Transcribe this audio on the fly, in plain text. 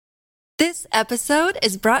This episode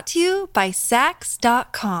is brought to you by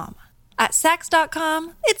Sax.com. At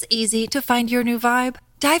Sax.com, it's easy to find your new vibe.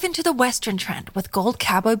 Dive into the Western trend with gold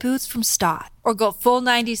cowboy boots from Stott, or go full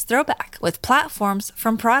 90s throwback with platforms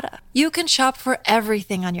from Prada. You can shop for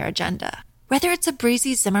everything on your agenda, whether it's a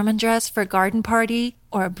breezy Zimmermann dress for a garden party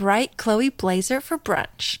or a bright Chloe blazer for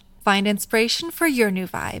brunch. Find inspiration for your new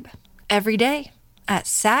vibe every day at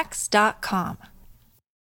Sax.com.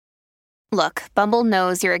 Look, Bumble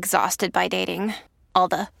knows you're exhausted by dating. All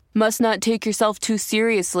the must not take yourself too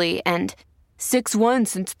seriously and 6'1"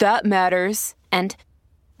 since that matters. And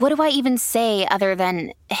what do I even say other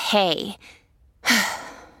than hey?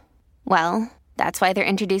 Well, that's why they're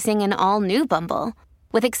introducing an all-new Bumble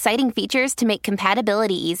with exciting features to make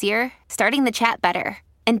compatibility easier, starting the chat better,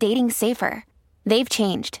 and dating safer. They've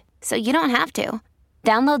changed, so you don't have to.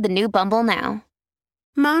 Download the new Bumble now.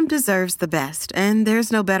 Mom deserves the best, and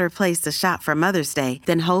there's no better place to shop for Mother's Day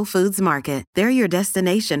than Whole Foods Market. They're your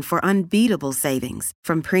destination for unbeatable savings,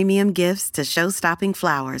 from premium gifts to show-stopping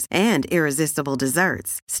flowers and irresistible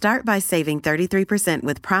desserts. Start by saving 33%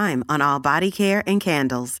 with Prime on all body care and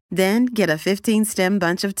candles. Then get a 15-stem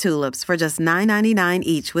bunch of tulips for just $9.99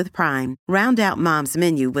 each with Prime. Round out Mom's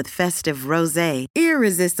menu with festive rosé,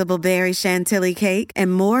 irresistible berry chantilly cake,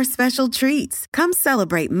 and more special treats. Come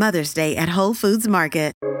celebrate Mother's Day at Whole Foods Market.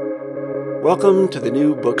 Welcome to the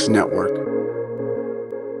New Books Network.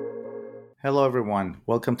 Hello, everyone.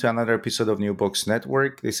 Welcome to another episode of New Books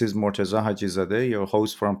Network. This is Mortaza Hajizadeh, your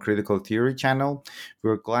host from Critical Theory channel.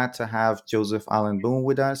 We're glad to have Joseph Allen Boone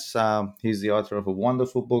with us. He's the author of a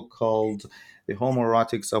wonderful book called The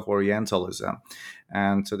Homoerotics of Orientalism.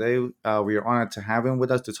 And today we are honored to have him with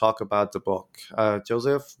us to talk about the book.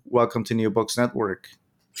 Joseph, welcome to New Books Network.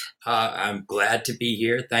 I'm glad to be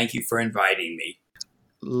here. Thank you for inviting me.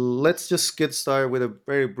 Let's just get started with a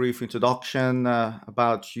very brief introduction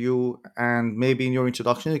about you. And maybe in your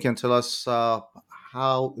introduction, you can tell us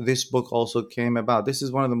how this book also came about. This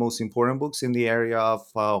is one of the most important books in the area of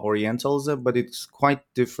Orientalism, but it's quite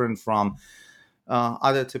different from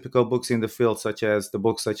other typical books in the field, such as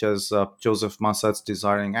Joseph Massad's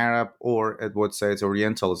Desiring Arab or Edward Said's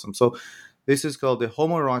Orientalism. So this is called The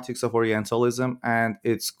Homoerotics of Orientalism, and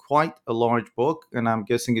it's quite a large book, and I'm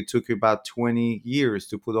guessing it took you about 20 years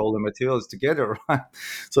to put all the materials together, right?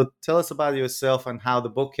 So tell us about yourself and how the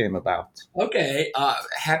book came about. Okay,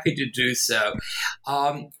 happy to do so.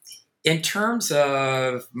 In terms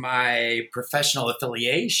of my professional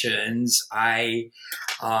affiliations, I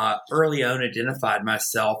early on identified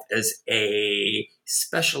myself as a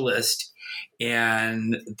specialist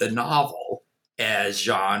in the novel as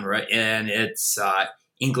genre and its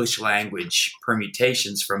English language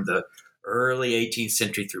permutations from the early 18th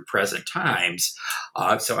century through present times.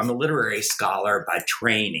 So I'm a literary scholar by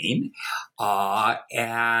training,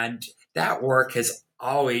 and that work has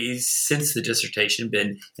always, since the dissertation,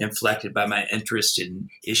 been inflected by my interest in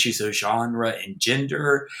issues of genre and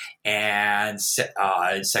gender and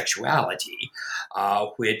sexuality,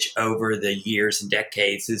 which over the years and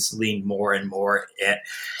decades has leaned more and more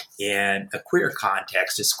in a queer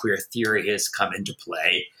context as queer theory has come into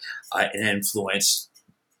play and influenced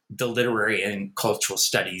the literary and cultural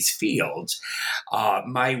studies fields.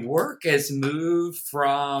 My work has moved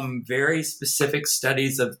from very specific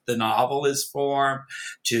studies of the novelist form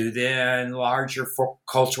to then larger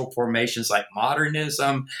cultural formations like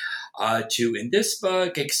modernism, to, in this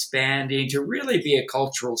book, expanding to really be a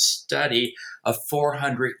cultural study of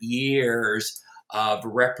 400 years of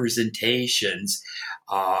representations,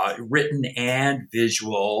 written and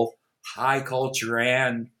visual, high culture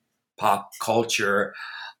and pop culture,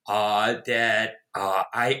 that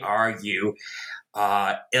I argue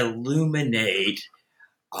illuminate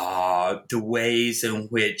the ways in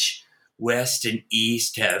which West and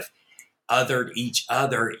East have othered each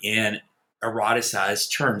other in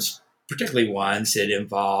eroticized terms, particularly ones that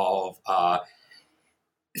involve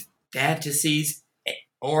fantasies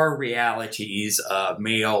or realities of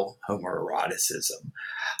male homoeroticism.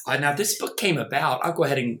 Now, this book came about, I'll go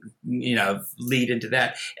ahead and lead into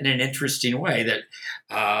that in an interesting way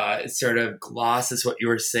that sort of glosses what you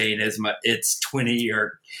were saying as its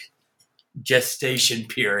 20-year gestation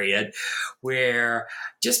period, where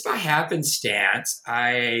just by happenstance,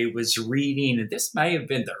 I was reading, and this may have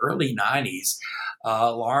been the early 90s,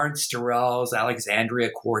 Lawrence Durrell's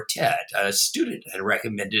Alexandria Quartet. A student had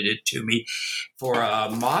recommended it to me for a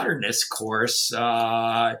modernist course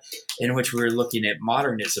in which we were looking at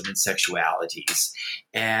modernism and sexualities.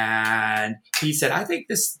 And he said, I think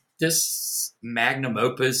this magnum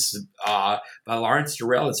opus by Lawrence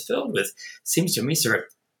Durrell is filled with, seems to me, sort of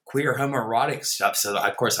queer homoerotic stuff. So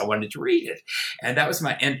of course I wanted to read it, and that was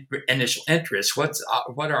my initial interest.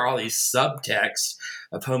 What are all these subtexts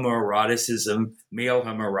of homoeroticism, male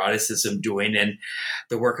homoeroticism, doing in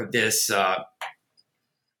the work of this?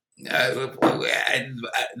 I'm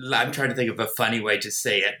trying to think of a funny way to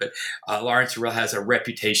say it, but Lawrence Durrell has a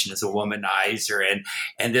reputation as a womanizer,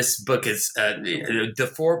 and this book is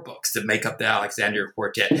the 4 books that make up the Alexandria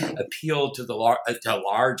Quartet appeal to to a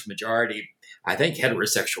large majority, I think,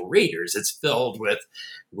 heterosexual readers. It's filled with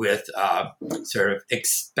sort of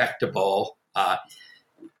expectable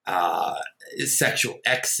sexual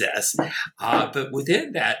excess, but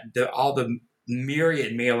within that, all the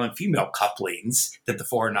myriad male and female couplings that the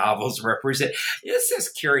 4 novels represent, it's this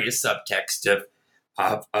curious subtext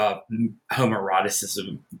of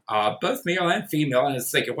homoeroticism, both male and female. And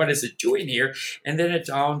it's like, what is it doing here? And then it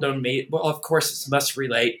dawned on me, well, of course, it must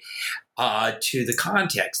relate to the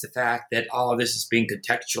context, the fact that all of this is being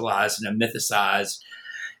contextualized in a mythicized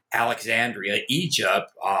Alexandria,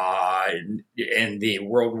 Egypt, in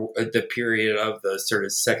the period of the sort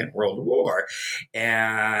of Second World War.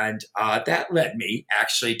 And that led me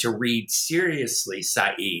actually to read seriously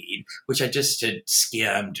Said, which I just had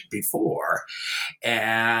skimmed before.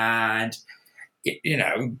 And,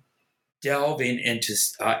 delving into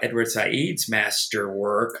Edward Said's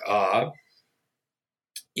masterwork,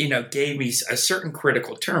 gave me a certain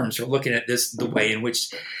critical terms for looking at this, the way in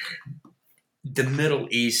which the Middle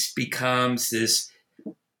East becomes this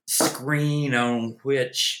screen on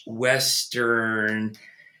which Western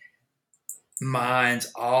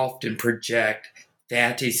minds often project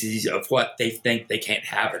fantasies of what they think they can't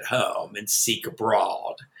have at home and seek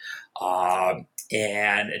abroad, and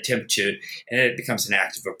it becomes an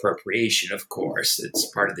act of appropriation, of course. It's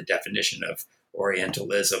part of the definition of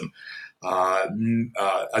Orientalism,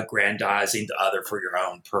 aggrandizing the other for your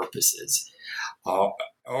own purposes.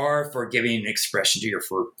 Or for giving expression to your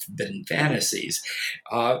forbidden fantasies.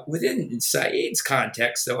 Within Said's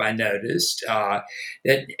context, though, I noticed that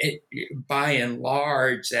by and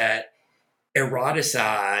large, that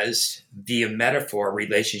eroticized via metaphor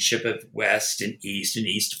relationship of West and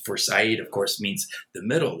East for Said, of course, means the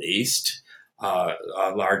Middle East,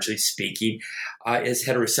 largely speaking, is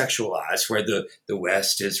heterosexualized, where the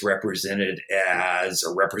West is represented as,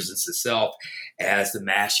 or represents itself as, the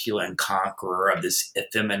masculine conqueror of this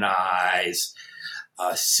effeminized,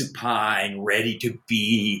 supine, ready to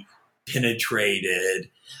be penetrated,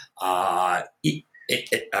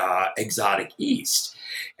 exotic East.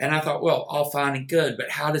 And I thought, well, all fine and good,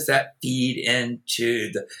 but how does that feed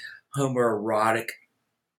into the homoerotic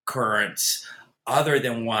currents other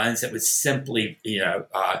than ones that would simply,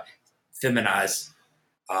 feminize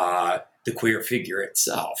the queer figure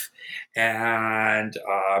itself? And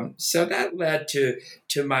so that led to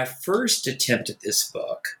my first attempt at this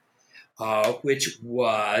book, which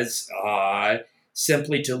was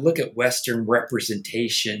simply to look at Western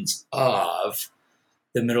representations of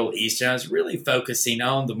the Middle East. And I was really focusing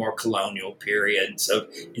on the more colonial periods of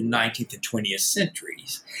in 19th and 20th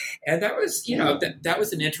centuries. And that was, that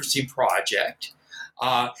was an interesting project.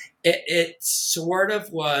 It sort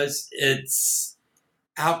of was, its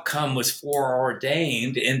outcome was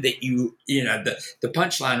foreordained in that the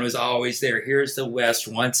punchline was always there. Here's the West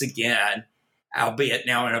once again, albeit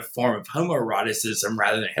now in a form of homoeroticism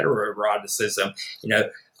rather than heteroeroticism,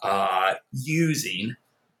 using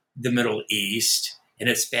the Middle East and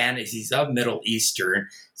its fantasies of Middle Eastern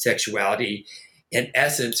sexuality, in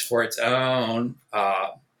essence, for its own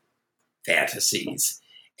fantasies.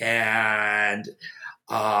 And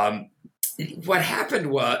what happened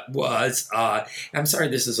was I'm sorry,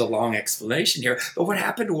 this is a long explanation here, but what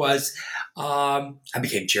happened was I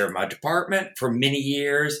became chair of my department for many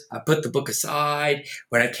years. I put the book aside.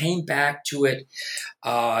 When I came back to it,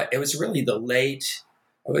 it was really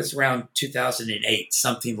it was around 2008,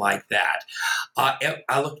 something like that.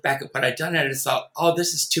 I looked back at what I'd done and I thought, oh,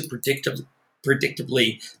 this is too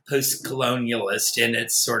predictably post-colonialist in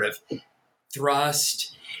its sort of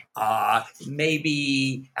thrust,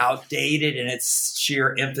 maybe outdated in its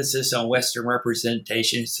sheer emphasis on Western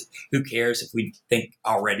representations. Who cares if we think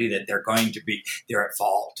already that they're at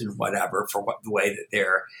fault and whatever for the way that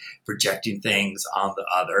they're projecting things on the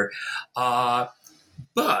other.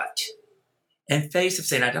 But in face of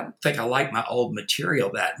saying, I don't think I like my old material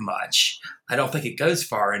that much, I don't think it goes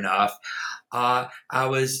far enough, I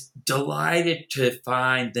was delighted to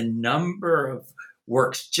find the number of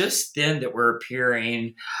works just then that were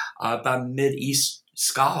appearing by Mid-East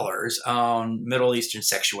scholars on Middle Eastern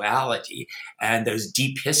sexuality and those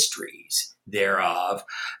deep histories thereof.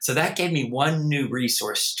 So that gave me one new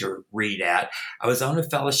resource to read at. I was on a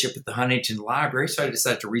fellowship at the Huntington Library, so I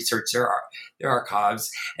decided to research their archives,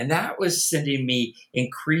 and that was sending me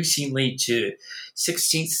increasingly to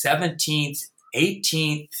 16th, 17th,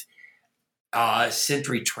 18th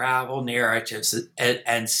century travel narratives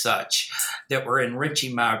and such that were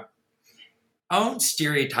enriching my own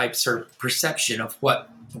stereotypes or perception of what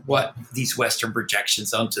these Western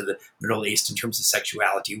projections onto the Middle East in terms of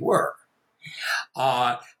sexuality were.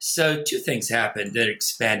 So two things happened that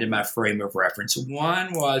expanded my frame of reference.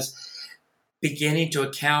 One was beginning to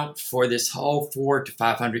account for this whole 400 to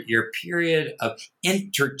 500 year period of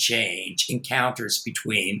interchange encounters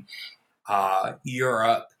between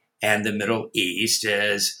Europe and the Middle East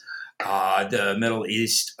as the Middle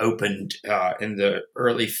East opened in the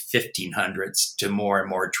early 1500s to more and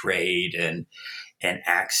more trade and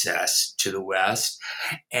access to the West.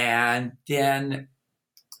 And then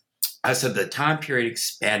so the time period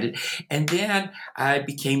expanded. And then I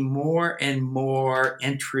became more and more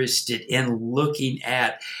interested in looking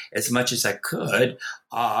at, as much as I could,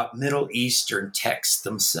 Middle Eastern texts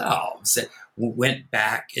themselves that went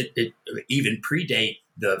back, it even predate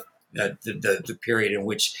the period in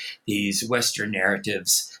which these Western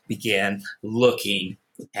narratives began looking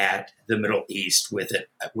at the Middle East with an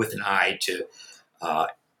eye to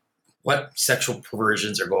what sexual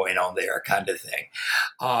perversions are going on there, kind of thing.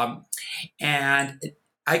 And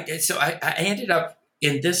I ended up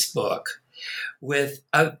in this book with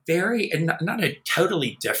a very, not a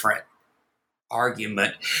totally different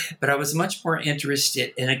argument, but I was much more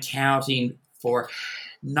interested in accounting for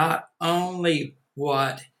not only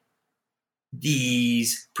what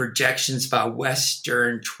these projections by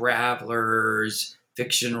Western travelers,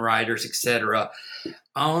 fiction writers, etc.,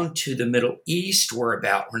 onto the Middle East were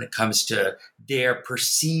about when it comes to their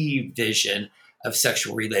perceived vision of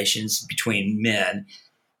sexual relations between men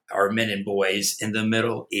and boys in the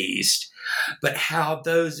Middle East, but how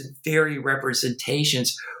those very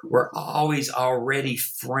representations were always already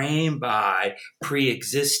framed by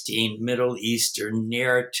pre-existing Middle Eastern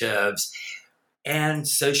narratives and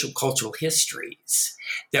social cultural histories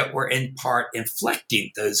that were in part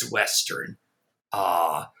inflecting those Western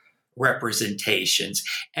representations.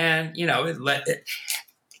 And, it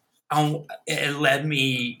led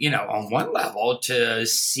me, on one level to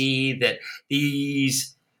see that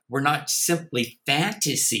these were not simply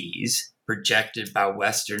fantasies projected by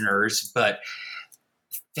Westerners, but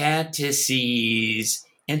fantasies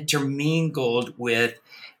intermingled with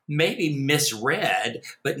maybe misread,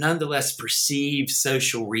 but nonetheless perceived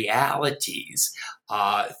social realities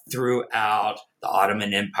throughout the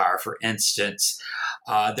Ottoman Empire, for instance,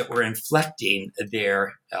 that were inflecting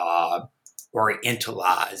their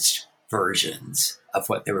Orientalized versions of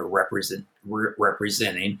what they were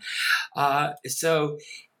representing. So,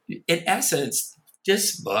 in essence,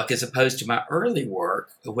 this book, as opposed to my early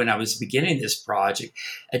work when I was beginning this project,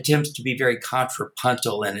 attempts to be very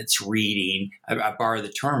contrapuntal in its reading. I borrow the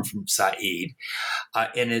term from Said, in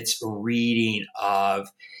its reading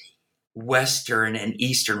of Western and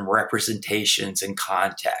Eastern representations and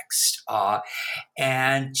context,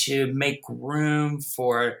 and to make room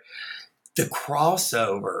for the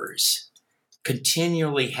crossovers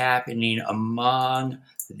continually happening among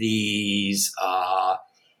these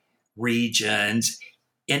regions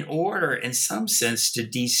in order, in some sense, to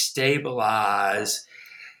destabilize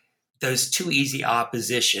those two easy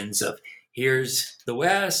oppositions of here's the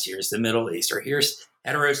West, here's the Middle East, or here's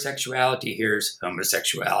heterosexuality, here's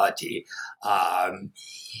homosexuality,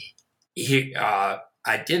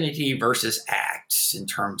 identity versus acts in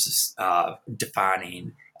terms of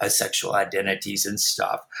defining sexual identities and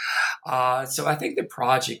stuff. So I think the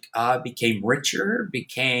project became richer,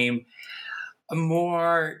 became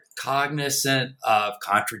more cognizant of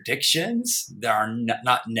contradictions that are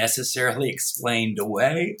not necessarily explained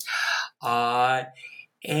away, and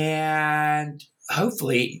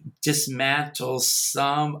hopefully dismantles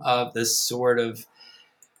some of the sort of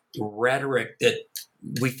rhetoric that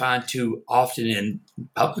we find too often in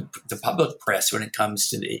the public press when it comes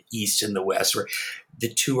to the East and the West, where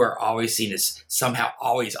the two are always seen as somehow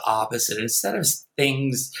always opposite, instead of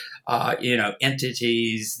things,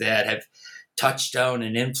 entities that have touched on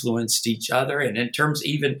and influenced each other. And in terms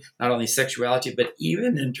even not only sexuality, but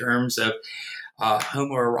even in terms of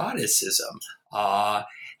homoeroticism,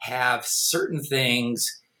 have certain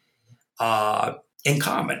things in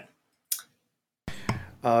common.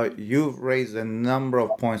 You've raised a number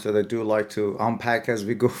of points that I do like to unpack as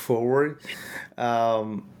we go forward.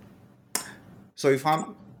 So if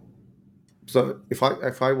I'm So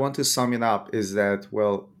if I want to sum it up, is that,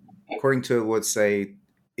 well, according to what say,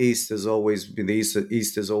 East has always been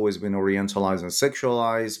orientalized and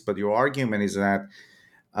sexualized, but your argument is that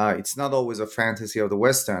it's not always a fantasy of the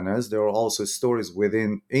Westerners. There are also stories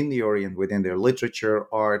in the Orient, within their literature,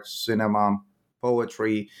 art, cinema,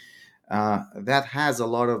 poetry, that has a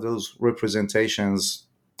lot of those representations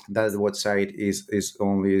that what Said is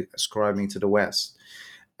only ascribing to the West.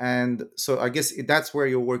 And so I guess that's where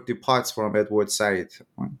your work departs from, Edward Said.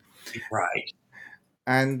 Right.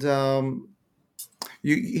 And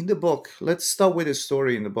you in the book, let's start with a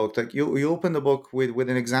story in the book. Like you open the book with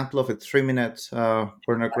an example of a 3-minute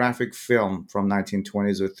pornographic film from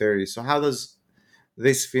 1920s or 30s. So how does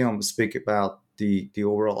this film speak about the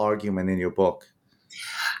overall argument in your book?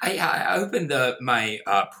 I opened my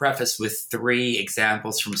preface with 3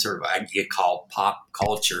 examples from sort of what you call pop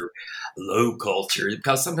culture, low culture,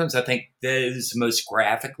 because sometimes I think those most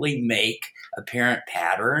graphically make apparent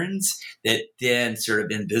patterns that then sort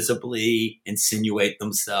of invisibly insinuate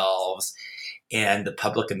themselves in the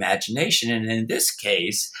public imagination. And in this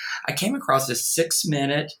case, I came across a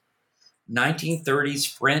 6-minute 1930s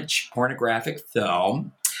French pornographic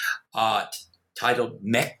film uh, titled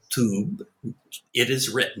Mektoub, It Is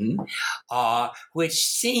Written, which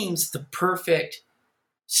seems the perfect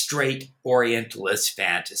straight Orientalist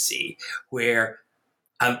fantasy, where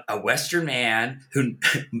a Western man who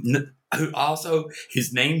also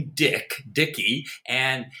is named Dickie,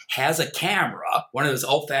 and has a camera, one of those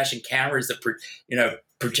old-fashioned cameras that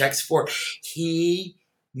projects forward. He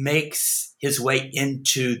makes his way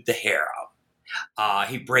into the harem.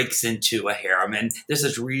 He breaks into a harem, and this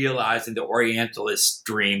is realizing the Orientalist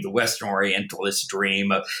dream, the Western Orientalist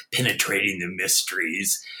dream of penetrating the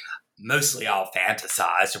mysteries, mostly all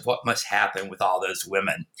fantasized, of what must happen with all those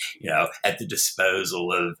women, at the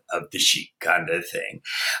disposal of the sheik, kind of thing.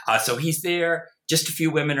 So he's there. Just a few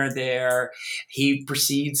women are there. He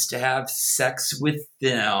proceeds to have sex with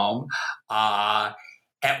them, at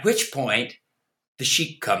which point the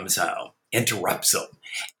sheik comes home, interrupts him,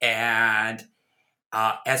 and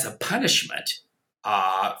as a punishment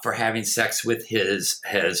for having sex with his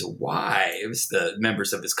wives, the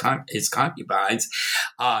members of his concubines,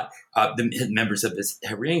 the members of his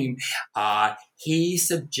harem, he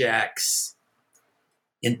subjects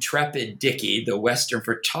intrepid Dickie, the Western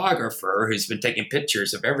photographer who's been taking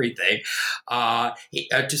pictures of everything,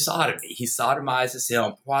 to sodomy. He sodomizes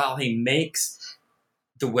him while he makes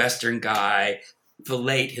the Western guy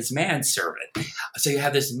fillet his manservant. So you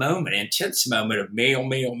have this intense moment of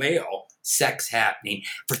male sex happening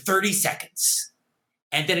for 30 seconds.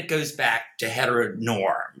 And then it goes back to hetero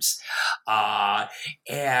norms,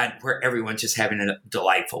 and where everyone's just having a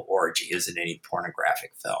delightful orgy, as in any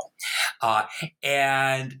pornographic film.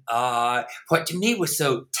 And what to me was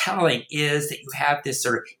so telling is that you have this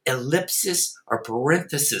sort of ellipsis or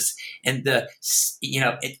parenthesis in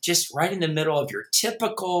it just right in the middle of your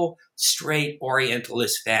typical straight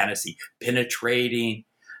Orientalist fantasy, penetrating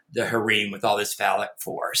the harem with all this phallic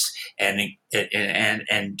force and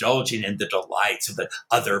indulging in the delights of the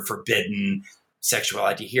other forbidden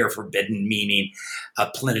sexuality, here forbidden meaning a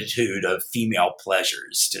plenitude of female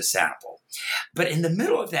pleasures to sample. But in the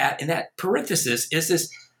middle of that, in that parenthesis, is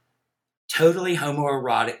this totally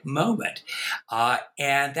homoerotic moment.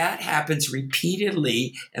 And that happens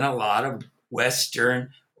repeatedly in a lot of Western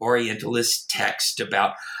Orientalist text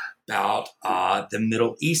about the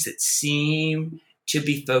Middle East that seem to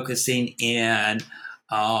be focusing in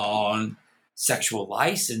on sexual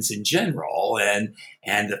license in general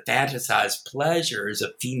and the fantasized pleasures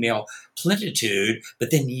of female plenitude, but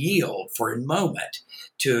then yield for a moment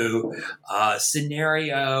to a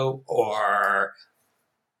scenario or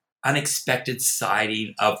unexpected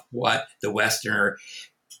sighting of what the Westerner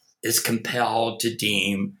is compelled to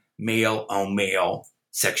deem male-on-male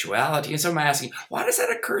sexuality. And so I'm asking, why does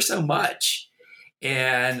that occur so much?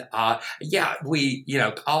 And all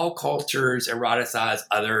cultures eroticize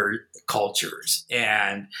other cultures,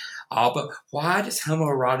 but why does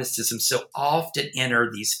homoeroticism so often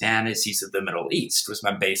enter these fantasies of the Middle East? Was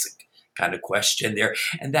my basic kind of question there,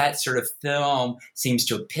 and that sort of film seems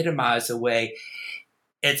to epitomize the way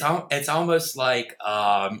it's almost like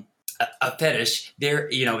a fetish. There,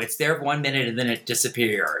 it's there 1 minute and then it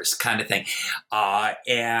disappears, kind of thing,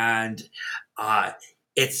 and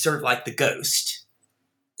it's sort of like the ghost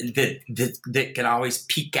that can always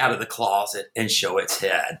peek out of the closet and show its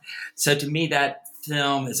head. So to me, that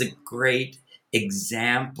film is a great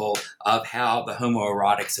example of how the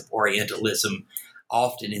homoerotics of Orientalism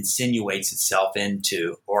often insinuates itself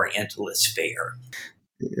into Orientalist fare.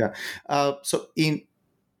 Yeah. So in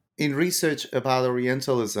research about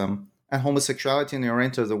Orientalism, and homosexuality in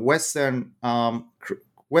Orientalism,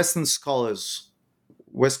 Western scholars,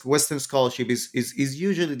 Western scholarship is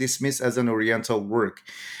usually dismissed as an Oriental work.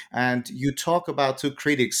 And you talk about two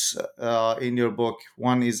critics in your book.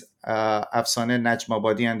 One is Afsaneh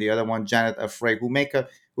Najmabadi, and the other one Janet Afreg,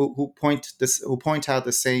 who point out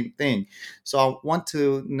the same thing. So I want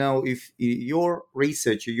to know if your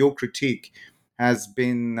research, your critique, has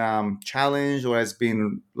been challenged or has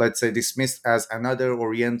been, let's say, dismissed as another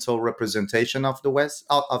Oriental representation of the West,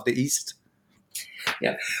 of the East.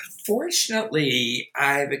 Yeah. Fortunately,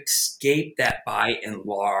 I've escaped that by and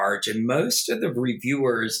large, and most of the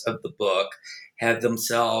reviewers of the book have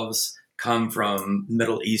themselves come from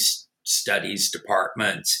Middle East studies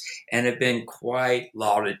departments and have been quite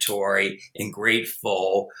laudatory and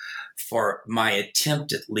grateful for my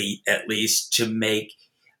attempt, at least, to make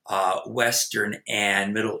Western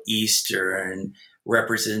and Middle Eastern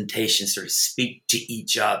representations sort of speak to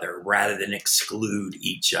each other rather than exclude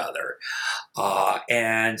each other,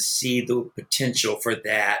 and see the potential for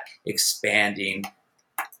that expanding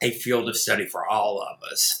a field of study for all of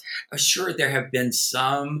us. Sure, there have been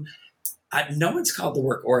some, no one's called the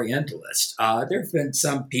work Orientalist. There have been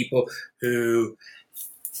some people who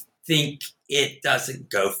think it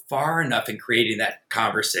doesn't go far enough in creating that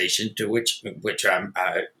conversation, to which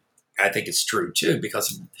I think it's true too,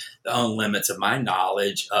 because of the own limits of my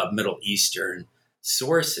knowledge of Middle Eastern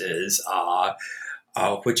sources,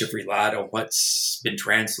 which have relied on what's been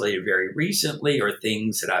translated very recently or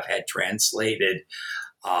things that I've had translated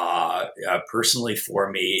personally for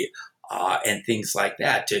me, and things like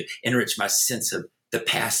that to enrich my sense of the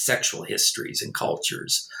past sexual histories and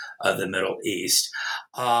cultures of the Middle East.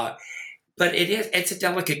 But it's a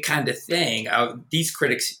delicate kind of thing. These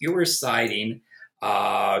critics you were citing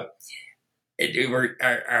are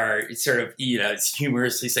sort of,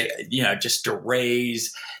 humorously say, just to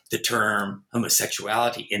raise the term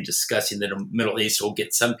homosexuality in discussing the Middle East will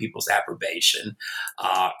get some people's approbation,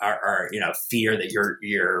 or fear that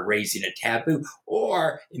you're raising a taboo,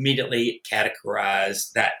 or immediately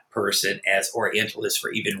categorize that person as Orientalist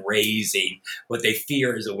for even raising what they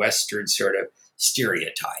fear is a Western sort of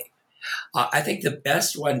stereotype. I think the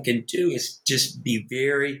best one can do is just be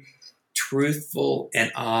very truthful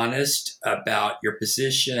and honest about your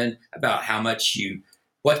position, about how much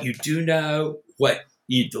what you do know,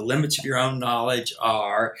 the limits of your own knowledge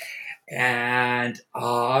are, and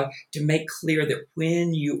to make clear that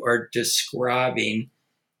when you are describing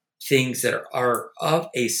things that are of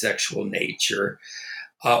a sexual nature,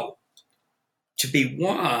 to be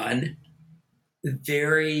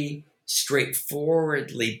very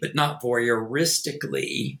straightforwardly, but not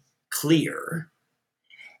voyeuristically clear,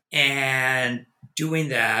 and doing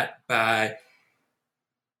that by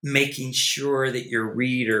making sure that your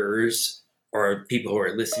readers or people who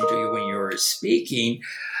are listening to you when you're speaking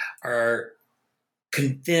are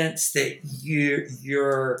convinced that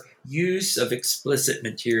your use of explicit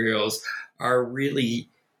materials are really,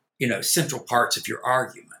 central parts of your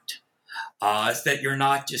argument. That you're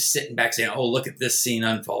not just sitting back saying, oh, look at this scene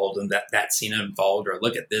unfold and that scene unfold, or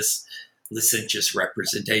look at this licentious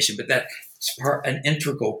representation, but that's an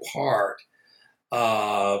integral part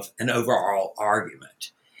of an overall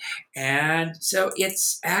argument. And so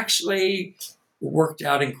it's actually worked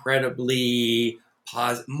out incredibly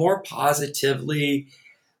more positively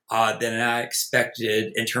than I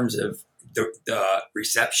expected in terms of the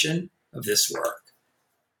reception of this work.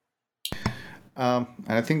 And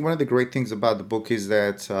I think one of the great things about the book is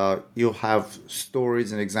that you have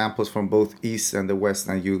stories and examples from both East and the West,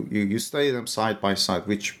 and you study them side by side,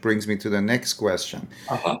 which brings me to the next question.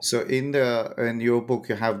 Uh-huh. So in your book,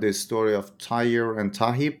 you have this story of Tahir and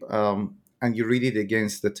Tahib, and you read it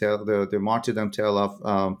against the martyrdom tale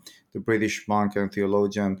of the British monk and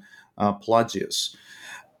theologian Pelagius.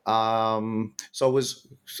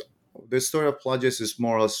 The story of Pelagius is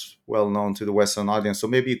more or less well known to the Western audience. So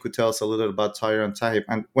maybe you could tell us a little about Tahir and Tahib.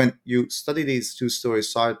 And when you study these two stories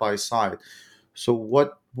side by side, so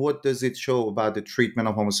what does it show about the treatment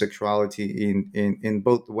of homosexuality in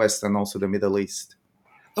both the West and also the Middle East?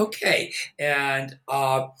 Okay. And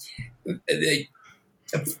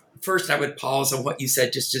first, I would pause on what you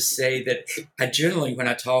said just to say that generally, when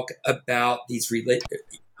I talk about these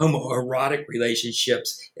homoerotic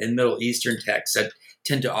relationships in Middle Eastern texts, I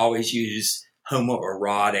tend to always use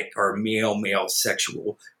homoerotic or male-male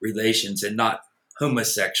sexual relations and not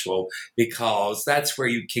homosexual, because that's where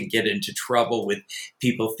you can get into trouble with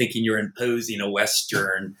people thinking you're imposing a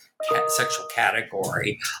Western sexual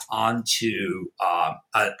category onto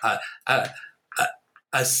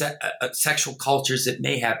sexual cultures that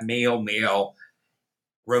may have male-male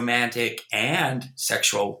romantic and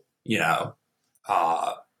sexual you know,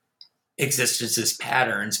 existence as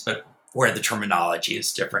patterns, but where the terminology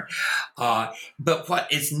is different. But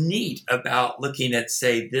what is neat about looking at,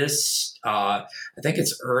 say, this, I think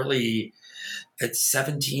it's it's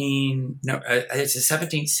a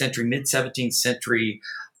 17th century, mid 17th century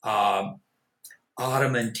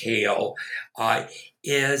Ottoman tale,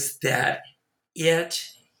 is that it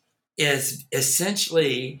is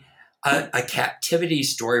essentially a captivity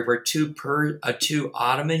story where two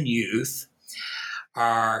Ottoman youth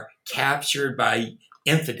are captured by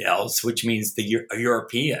infidels, which means the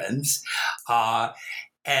Europeans,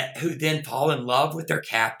 who then fall in love with their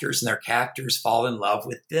captors, and their captors fall in love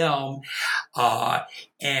with them.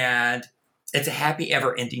 And it's a happy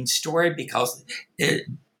ever-ending story because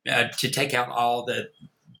to take out all the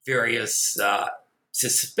various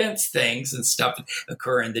suspense things and stuff that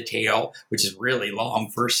occur in the tale, which is really long,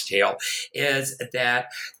 first tale, is that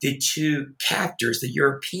the two captors, the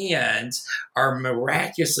Europeans, are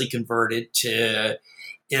miraculously converted to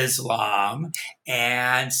Islam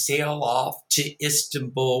and sail off to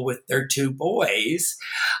Istanbul with their two boys,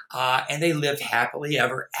 and they live happily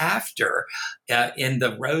ever after in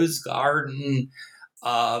the rose garden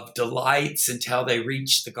of delights until they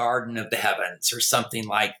reach the garden of the heavens or something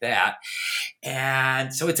like that.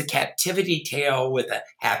 And so it's a captivity tale with a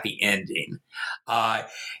happy ending. The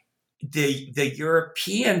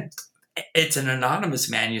European, it's an anonymous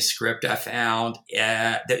manuscript I found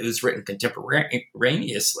that was written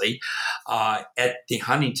contemporaneously at the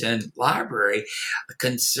Huntington Library.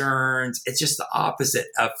 It's just the opposite.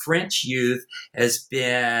 A French youth has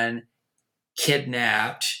been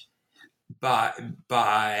kidnapped by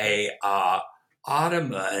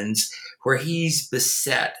Ottomans, where he's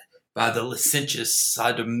beset by the licentious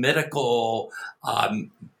sodomitical,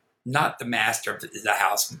 not the master of the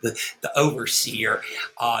house, but the overseer.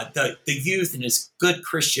 The youth, in his good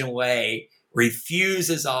Christian way,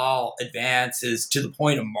 refuses all advances to the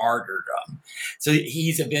point of martyrdom. So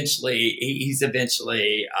he's eventually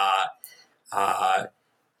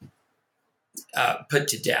put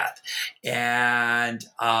to death. And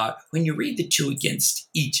when you read the two against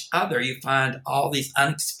each other, you find all these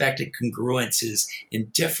unexpected congruences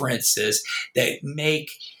and differences that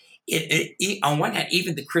make it, on one hand,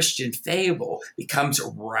 even the Christian fable becomes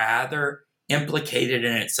rather implicated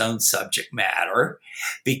in its own subject matter,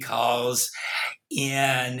 because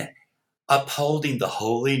in upholding the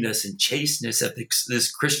holiness and chasteness of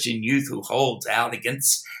this Christian youth who holds out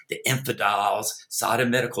against the infidels'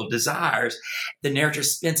 sodomitical desires, the narrator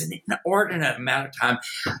spends an inordinate amount of time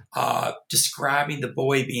describing the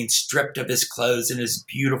boy being stripped of his clothes and his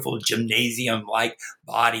beautiful gymnasium-like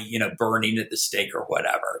body, burning at the stake or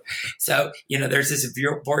whatever. So, there's this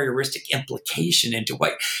voyeuristic implication into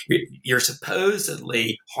what you're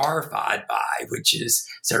supposedly horrified by, which is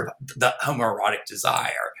sort of the homoerotic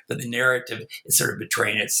desire, but the narrative is sort of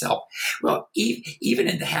betraying itself. Well, even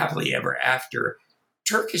in the happily ever after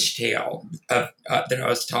Turkish tale that I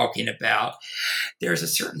was talking about, there's a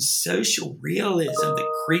certain social realism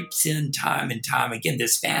that creeps in time and time again,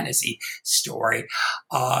 this fantasy story.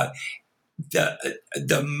 The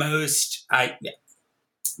most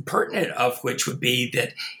pertinent of which would be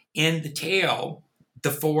that in the tale,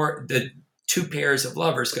 the two pairs of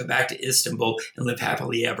lovers go back to Istanbul and live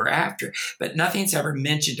happily ever after. But nothing's ever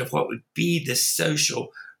mentioned of what would be the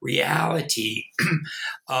social reality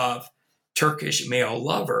of Turkish male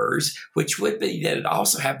lovers, which would be that it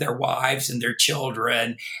also have their wives and their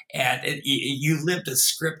children. And you lived a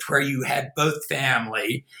script where you had both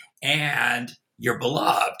family and your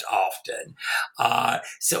beloved often.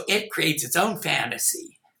 So it creates its own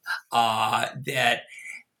fantasy that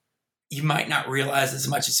you might not realize as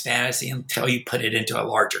much as fantasy until you put it into a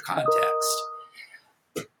larger context.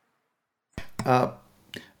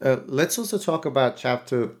 Let's also talk about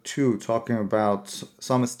chapter 2, talking about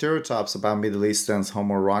some stereotypes about Middle Eastern's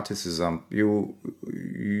homoeroticism.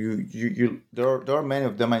 There are many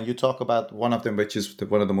of them, and you talk about one of them, which is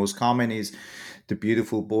one of the most common, is the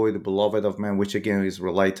beautiful boy, the beloved of man, which again is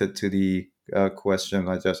related to the question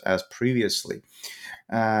I just asked previously.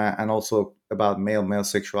 And also about male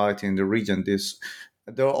sexuality in the region.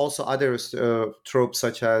 There are also other tropes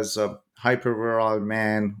such as hyper-virile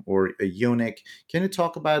man or a eunuch. Can you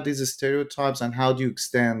talk about these stereotypes, and how do you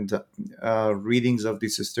extend readings of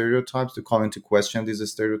these stereotypes to call into question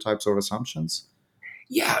these stereotypes or assumptions?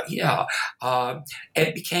 Yeah.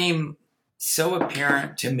 It became so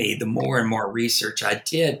apparent to me the more and more research I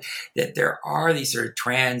did that there are these sort of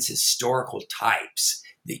trans-historical types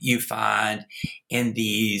that you find in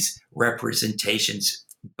these representations,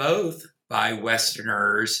 both by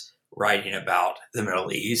Westerners writing about the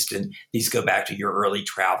Middle East. And these go back to your early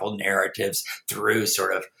travel narratives through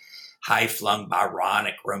sort of high-flung,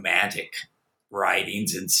 Byronic, romantic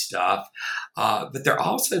writings and stuff. But they're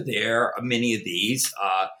also there, many of these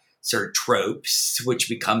sort of tropes, which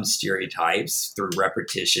become stereotypes through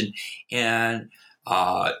repetition, and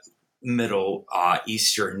Middle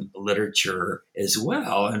Eastern literature as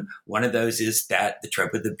well. And one of those is that the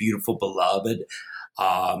trope of the beautiful beloved,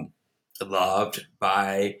 loved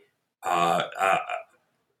by a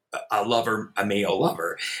lover, a male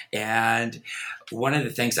lover. And one of the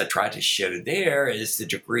things I tried to show there is the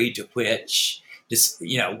degree to which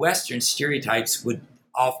Western stereotypes would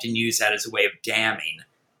often use that as a way of damning,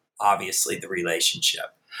 obviously, the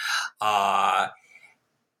relationship.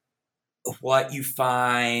 What you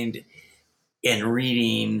find in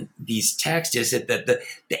reading these texts is that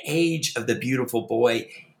the age of the beautiful boy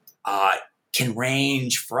can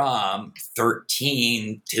range from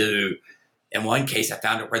 13 to, in one case, I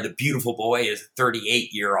found it where the beautiful boy is a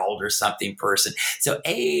 38-year-old or something person. So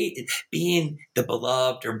being the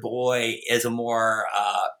beloved or boy is a more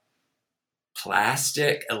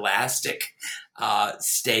plastic, elastic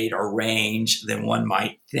state or range than one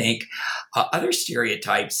might think. Other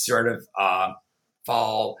stereotypes sort of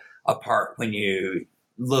fall apart when you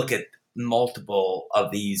look at multiple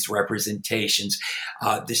of these representations.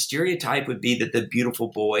 The stereotype would be that the beautiful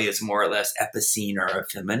boy is more or less epicene or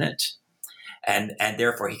effeminate, and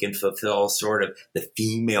therefore he can fulfill sort of the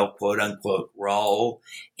female quote-unquote role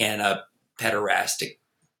in a pederastic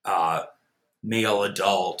male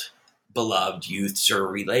adult beloved youth sort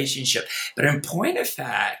of relationship. But in point of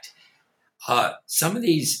fact, some of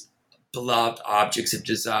these beloved objects of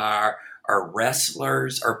desire are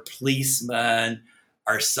wrestlers, are policemen,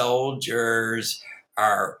 are soldiers,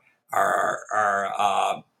 are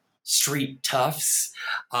street toughs.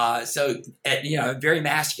 So very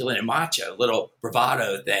masculine and macho, little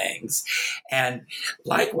bravado things. And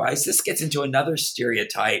likewise, this gets into another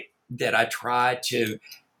stereotype that I try to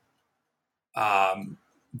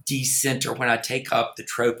decenter when I take up the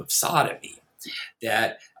trope of sodomy.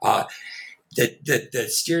 That the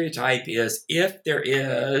stereotype is, if there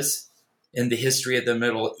is in the history of the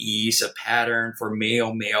Middle East a pattern for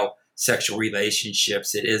male-male sexual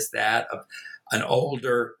relationships, it is that of the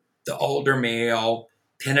older male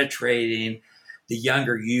penetrating the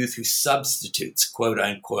younger youth who substitutes, quote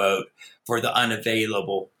unquote, for the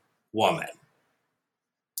unavailable woman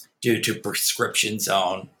due to prescriptions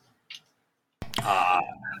on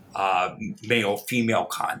male-female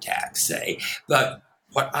contact, say. But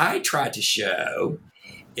what I try to show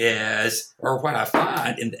is, or what I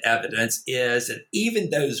find in the evidence, is that even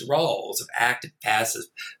those roles of active, passive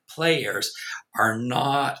players are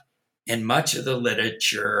not, in much of the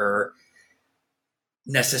literature,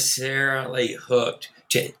 necessarily hooked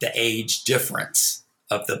to the age difference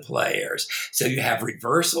of the players. So you have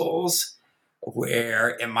reversals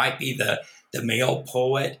where it might be the male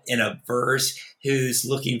poet in a verse who's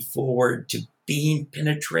looking forward to being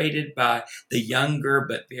penetrated by the younger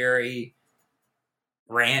but very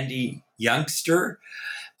randy youngster.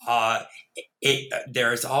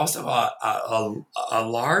 There's also a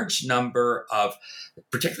large number of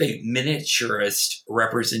particularly miniaturist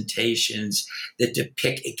representations that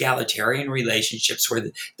depict egalitarian relationships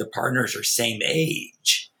where the partners are same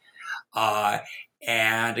age.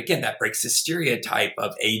 And again, that breaks the stereotype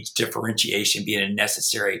of age differentiation being a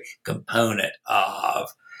necessary component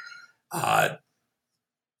of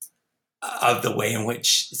the way in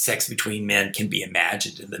which sex between men can be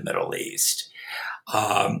imagined in the Middle East.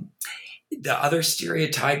 The other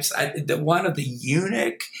stereotypes, the one of the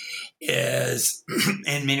eunuch is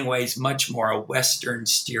in many ways much more a Western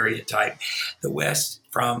stereotype. The West,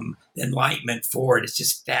 from the Enlightenment forward, is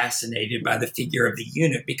just fascinated by the figure of the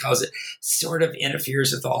eunuch because it sort of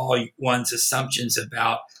interferes with all one's assumptions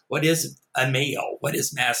about what is a male, what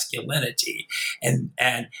is masculinity. And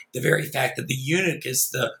the very fact that the eunuch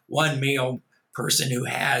is the one male person who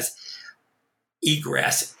has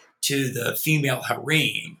egress to the female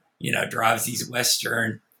harem, drives these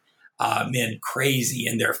Western men crazy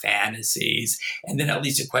in their fantasies. And then it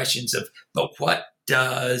leads to questions of, but what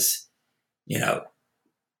does,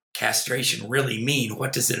 castration really mean?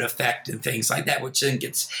 What does it affect and things like that, which then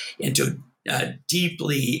gets into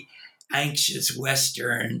deeply anxious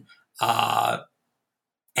Western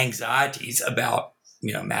anxieties about,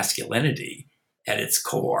 masculinity at its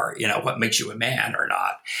core, what makes you a man or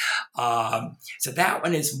not. So that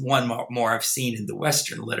one is one more I've seen in the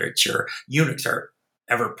Western literature. Eunuchs are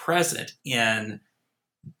ever present in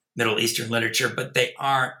Middle Eastern literature, but they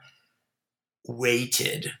aren't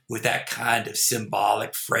weighted with that kind of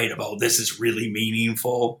symbolic freight of, oh, this is really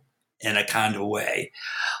meaningful in a kind of way.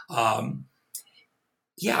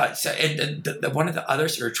 Yeah, so and one of the other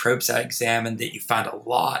sort of tropes I examined that you find a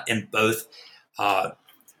lot in both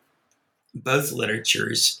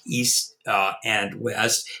literatures, East and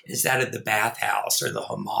West, is that of the bathhouse or the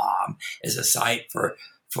hammam as a site for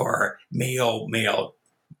male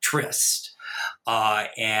tryst.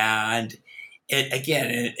 And it,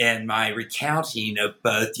 again, in my recounting of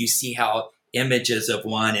both, you see how images of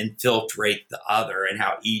one infiltrate the other and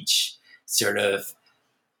how each sort of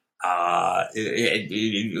how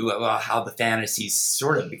the fantasies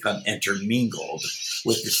sort of become intermingled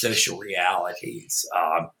with the social realities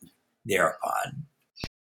thereupon.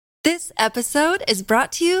 This episode is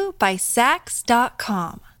brought to you by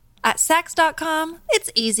Sax.com. At Sax.com,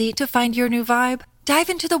 it's easy to find your new vibe. Dive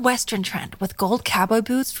into the Western trend with gold cowboy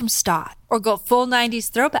boots from Stott, or go full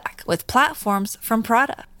 90s throwback with platforms from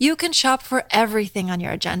Prada. You can shop for everything on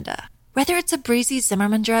your agenda, whether it's a breezy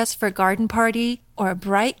Zimmermann dress for a garden party or a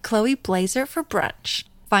bright Chloe blazer for brunch.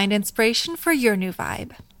 Find inspiration for your new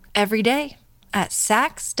vibe every day at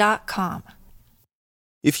Sax.com.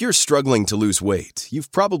 If you're struggling to lose weight,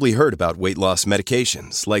 you've probably heard about weight loss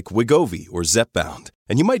medications like Wegovy or Zepbound,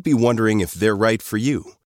 and you might be wondering if they're right for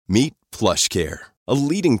you. Meet PlushCare, a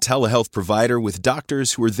leading telehealth provider with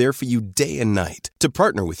doctors who are there for you day and night to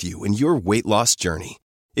partner with you in your weight loss journey.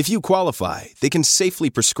 If you qualify, they can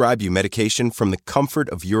safely prescribe you medication from the comfort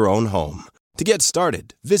of your own home. To get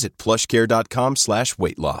started, visit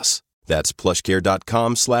plushcare.com/weight-loss. That's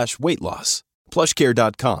plushcare.com/weight-loss.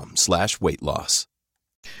 plushcare.com/weight-loss.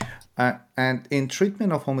 And in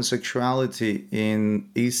treatment of homosexuality in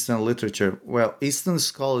Eastern literature, well, Eastern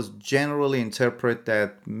scholars generally interpret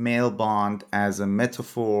that male bond as a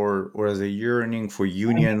metaphor or as a yearning for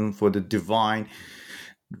union, for the divine,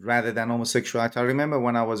 rather than homosexuality. I remember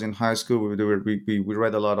when I was in high school, we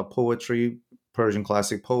read a lot of poetry, Persian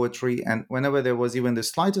classic poetry, and whenever there was even the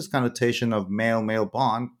slightest connotation of male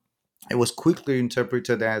bond, it was quickly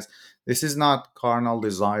interpreted as, this is not carnal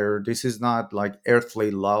desire, this is not like earthly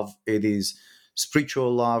love, it is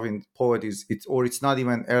spiritual love. In poetry, it's not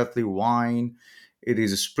even earthly wine, it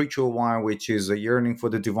is a spiritual wine, which is a yearning for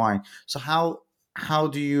the divine. So how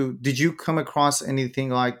did you come across anything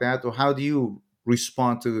like that, or how do you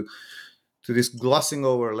respond to this glossing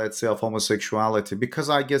over, let's say, of homosexuality? Because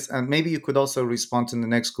I guess, and maybe you could also respond to the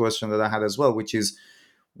next question that I had as well, which is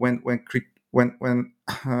when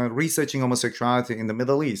researching homosexuality in the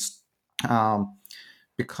Middle East,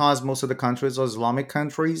 because most of the countries are Islamic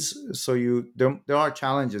countries, so there are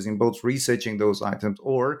challenges in both researching those items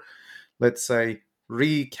or, let's say,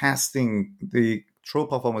 recasting the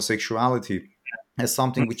trope of homosexuality as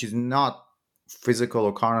something which is not physical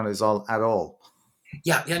or carnal at all.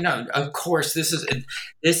 Yeah, no, of course, this is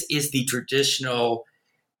the traditional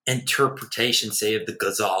interpretation, say, of the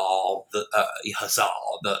ghazal,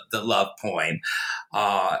 the love poem,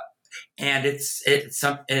 and it's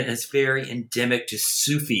very endemic to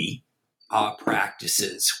Sufi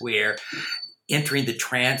practices, where entering the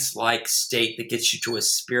trance-like state that gets you to a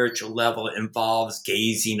spiritual level involves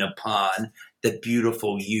gazing upon the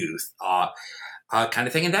beautiful youth. Kind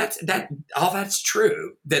of thing, and that's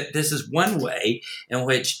true. That this is one way in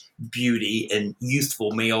which beauty and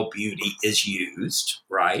youthful male beauty is used,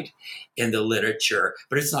 right, in the literature,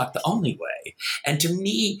 but it's not the only way. And to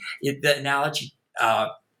me, the analogy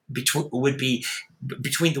would be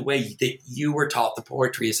between the way that you were taught the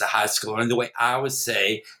poetry as a high schooler and the way I was,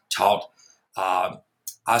 say, taught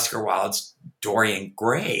Oscar Wilde's Dorian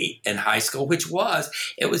Gray in high school, which was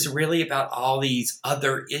really about all these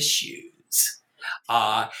other issues.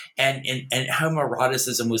 And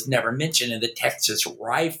homoeroticism was never mentioned, and the text is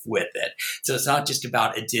rife with it. So it's not just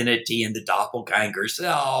about identity and the doppelganger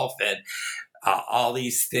self and all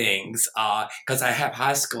these things. Because I have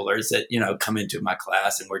high schoolers that come into my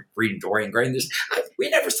class and we're reading Dorian Gray, and we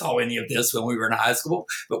never saw any of this when we were in high school.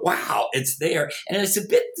 But wow, it's there, and it's a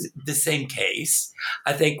bit the same case,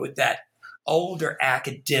 I think, with that older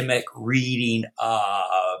academic reading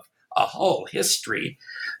of a whole history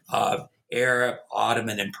of Arab,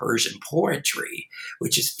 Ottoman, and Persian poetry,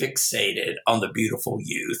 which is fixated on the beautiful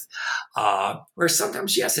youth, where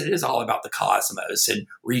sometimes, yes, it is all about the cosmos and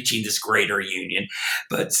reaching this greater union,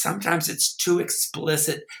 but sometimes it's too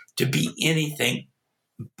explicit to be anything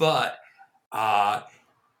but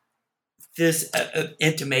this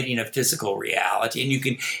intimating of physical reality. And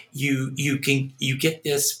you get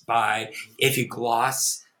this by, if you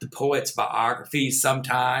gloss the poet's biographies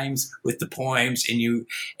sometimes with the poems, and you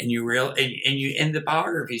in the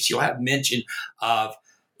biographies you'll have mention of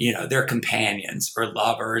their companions or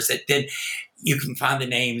lovers, that then you can find the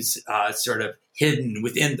names sort of hidden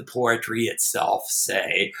within the poetry itself,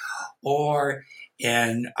 say, or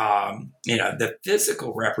in the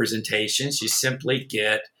physical representations, you simply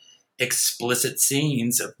get explicit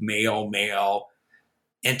scenes of male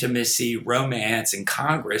intimacy, romance, and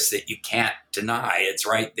congress that you can't deny. It's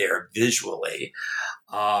right there visually.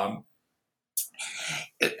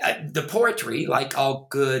 The poetry, like all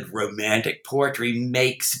good romantic poetry,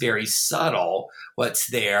 makes very subtle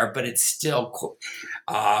what's there, but it still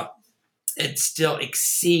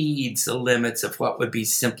exceeds the limits of what would be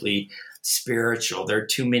simply spiritual. There are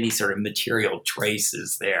too many sort of material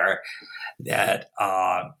traces there that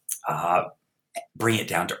bring it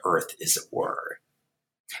down to earth, as it were.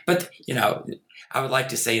 But, I would like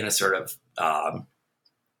to say in a sort of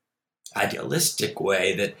idealistic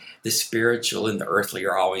way that the spiritual and the earthly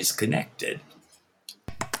are always connected.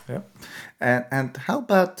 Yeah. And how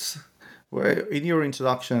about, in your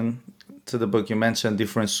introduction to the book, you mentioned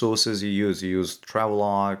different sources you use. You use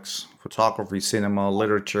travelogues, photography, cinema,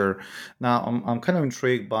 literature. Now, I'm kind of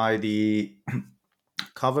intrigued by the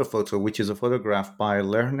cover photo, which is a photograph by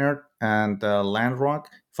Lerner and Landrock,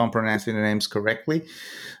 if I'm pronouncing the names correctly.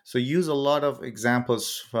 So you use a lot of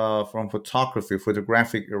examples from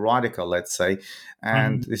photographic erotica, let's say.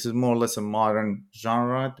 And this is more or less a modern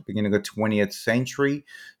genre at the beginning of the 20th century.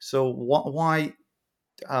 So why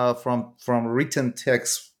from written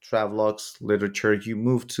text, travelogues, literature, you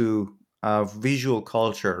move to visual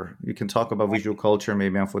culture? You can talk about visual culture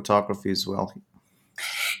maybe on photography as well.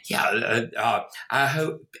 Yeah, I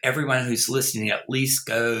hope everyone who's listening at least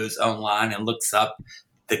goes online and looks up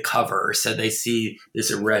the cover so they see this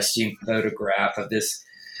arresting photograph of this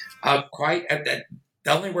the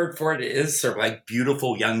only word for it is sort of like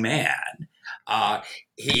beautiful young man.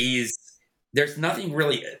 There's nothing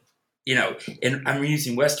really, and I'm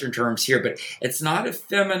using Western terms here, but it's not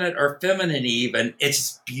effeminate or feminine even.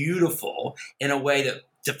 It's beautiful in a way that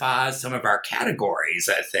defies some of our categories,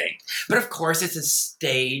 I think. But of course, it's a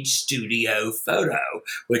stage studio photo,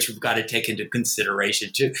 which we've got to take into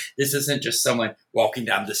consideration too. This isn't just someone walking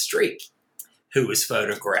down the street who was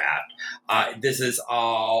photographed. This is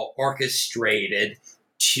all orchestrated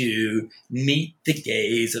to meet the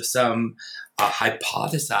gaze of some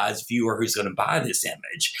hypothesized viewer who's going to buy this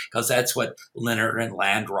image, because that's what Leonard and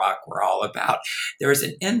Landrock were all about. There was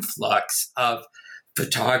an influx of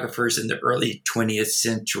photographers in the early 20th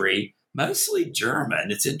century, mostly German,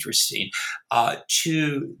 it's interesting,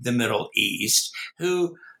 to the Middle East,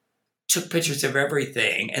 who took pictures of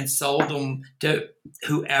everything and sold them to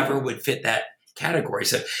whoever would fit that category.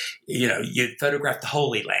 So, you'd photograph the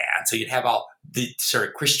Holy Land. So you'd have all the sort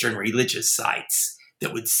of Christian religious sites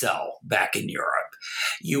that would sell back in Europe.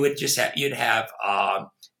 You'd have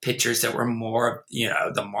pictures that were more,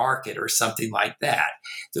 the market or something like that,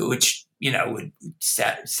 which would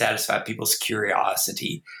satisfy people's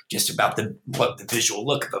curiosity just about what the visual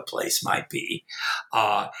look of a place might be.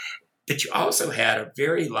 But you also had a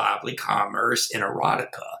very lively commerce in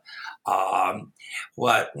erotica,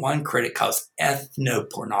 what one critic calls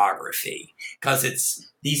ethnopornography, because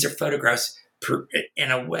these are photographs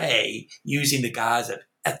in a way using the guise of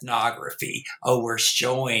ethnography. We're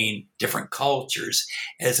showing different cultures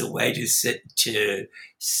as a way to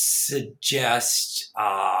suggest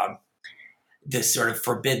this sort of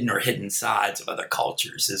forbidden or hidden sides of other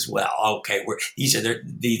cultures as well. Okay, these are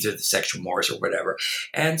the sexual mores or whatever.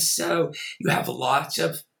 And so you have lots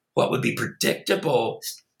of what would be predictable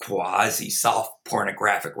quasi-soft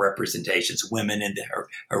pornographic representations, women in the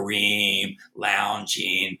harem,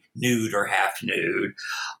 lounging, nude or half nude,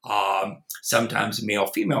 sometimes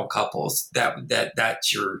male-female couples.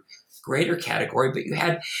 That's your greater category. But you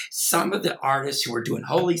had some of the artists who were doing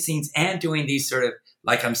holy scenes and doing these sort of,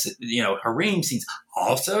 like harem scenes,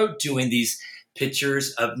 also doing these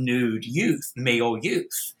pictures of nude youth, male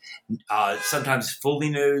youth, sometimes fully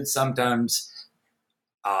nude, sometimes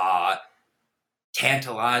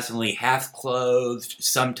tantalizingly half-clothed,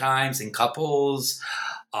 sometimes in couples.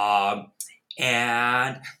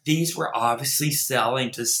 And these were obviously selling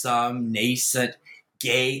to some nascent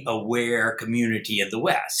gay-aware community in the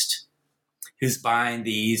West who's buying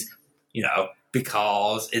these,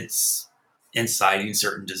 because it's inciting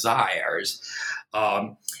certain desires.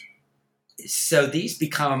 So these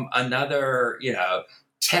become another,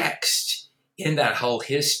 text in that whole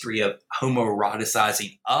history of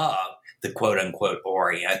homoeroticizing of the quote-unquote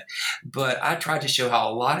Orient. But I tried to show how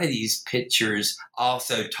a lot of these pictures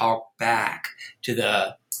also talk back to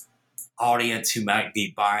the audience who might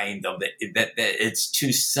be buying them, that it's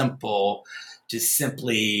too simple to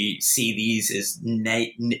simply see these as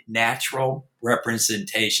natural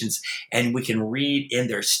representations, and we can read in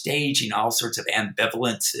their staging all sorts of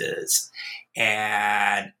ambivalences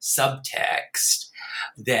and subtext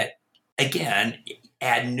that, again,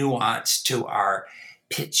 add nuance to our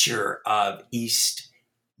picture of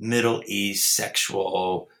Middle East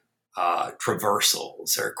sexual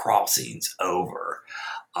traversals or crossings over.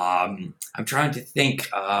 I'm trying to think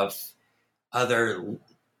of other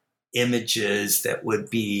images that would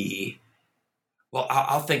be, well,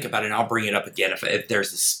 I'll think about it and I'll bring it up again if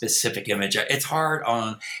there's a specific image. It's hard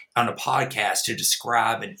on a podcast to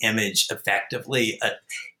describe an image effectively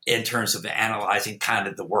in terms of analyzing kind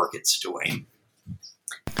of the work it's doing.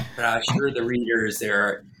 But I assure the readers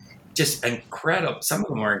they're just incredible. Some of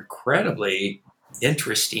them are incredibly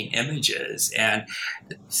interesting images, and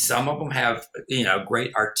some of them have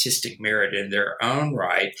great artistic merit in their own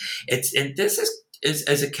right. And this is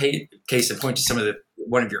as a case in point to some of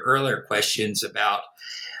one of your earlier questions about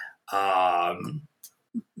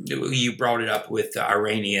you brought it up with the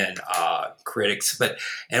Iranian critics,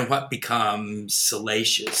 and what becomes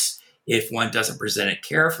salacious if one doesn't present it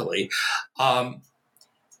carefully.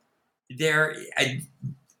 There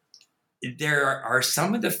are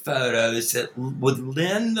some of the photos that would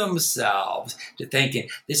lend themselves to thinking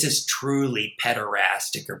this is truly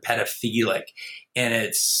pederastic or pedophilic in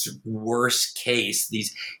its worst case.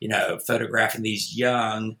 These, photographing these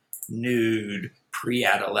young, nude,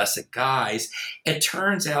 pre-adolescent guys. It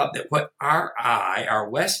turns out that what our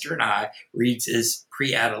Western eye reads as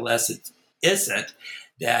pre-adolescent isn't,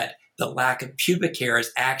 that the lack of pubic hair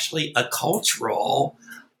is actually a cultural,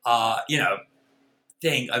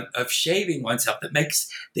 thing of shaving oneself that makes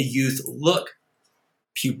the youth look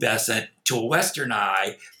pubescent to a Western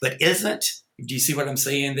eye, but isn't. Do you see what I'm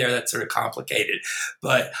saying there? That's sort of complicated.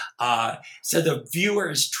 But so the viewer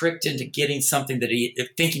is tricked into getting something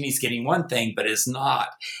thinking he's getting one thing, but is not.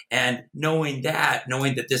 And knowing that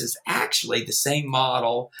this is actually the same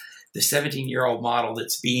model, the 17-year-old model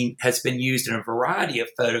has been used in a variety of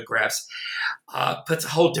photographs, puts a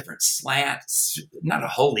whole different slant, not a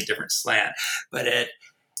wholly different slant, but it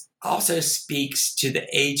also speaks to the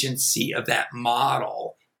agency of that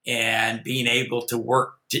model and being able to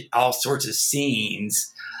work all sorts of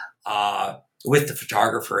scenes with the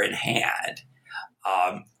photographer in hand.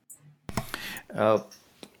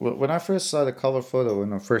 When I first saw the cover photo,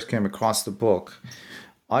 when I first came across the book,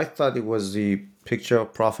 I thought it was the picture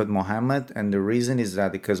of Prophet Muhammad. And the reason is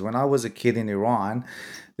that because when I was a kid in Iran,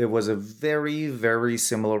 there was a very, very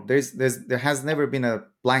similar, there has never been a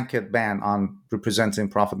blanket ban on representing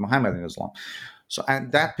Prophet Muhammad in Islam. So,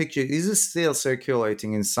 and that picture is still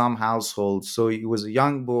circulating in some households. So it was a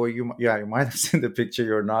young boy. You might have seen the picture.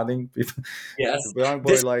 You're nodding. Yes. The young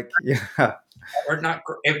boy, Or not.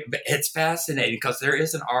 It's fascinating because there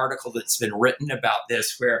is an article that's been written about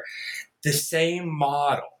this where the same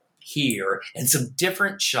model here and some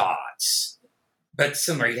different shots, but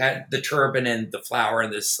similar. You had the turban and the flower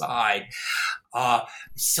on the side.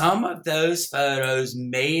 Some of those photos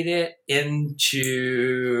made it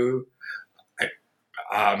into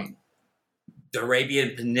the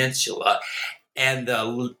Arabian Peninsula and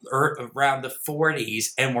around the 40s,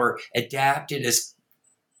 and were adapted as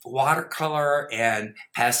watercolor and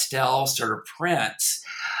pastel sort of prints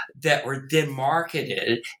that were then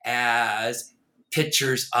marketed as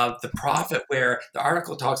pictures of the prophet, where the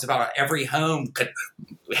article talks about every home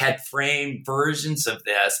had framed versions of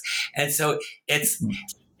this. And so it's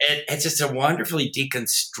just a wonderfully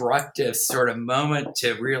deconstructive sort of moment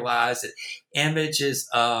to realize that images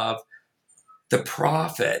of the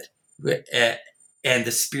prophet and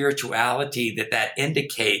the spirituality that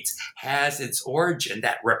indicates has its origin,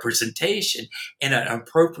 that representation, in an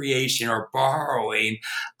appropriation or borrowing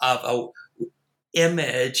of an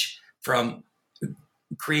image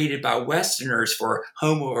created by Westerners for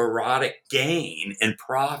homoerotic gain and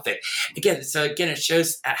profit. Again, it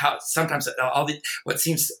shows how sometimes what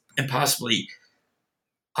seems impossibly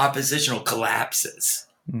oppositional collapses.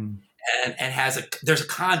 And there's a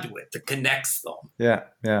conduit that connects them. Yeah,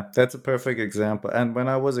 that's a perfect example. And when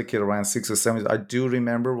I was a kid, around 6 or 7, I do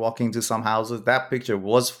remember walking to some houses. That picture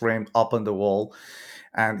was framed up on the wall,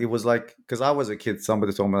 and it was like, because I was a kid,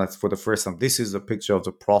 somebody told me that for the first time, this is a picture of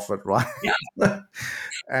the prophet, right? Yeah.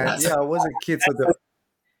 And I was a kid.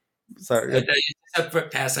 Sorry.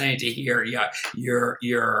 It's fascinating to hear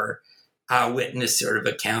your eyewitness sort of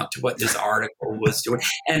account to what this article was doing.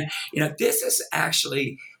 And this is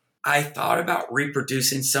actually, I thought about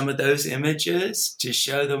reproducing some of those images to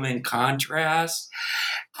show them in contrast,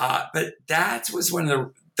 but that was one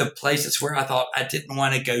of the places where I thought I didn't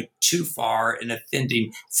want to go too far in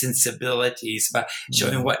offending sensibilities by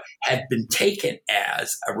showing what had been taken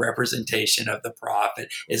as a representation of the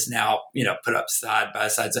prophet is now, put up side by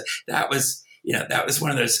side. So that was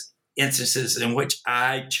one of those instances in which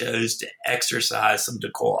I chose to exercise some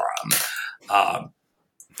decorum.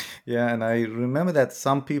 Yeah, and I remember that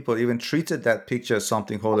some people even treated that picture as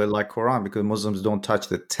something holy like Quran, because Muslims don't touch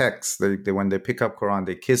the text. They when they pick up Quran,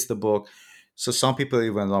 they kiss the book. So some people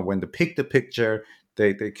even when they pick the picture,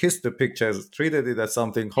 they kiss the picture, treated it as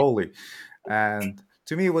something holy. And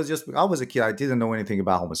to me, it was just, I was a kid, I didn't know anything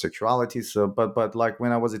about homosexuality. So, but like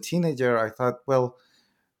when I was a teenager, I thought, well,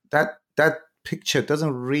 that picture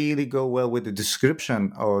doesn't really go well with the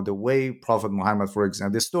description or the way Prophet Muhammad, for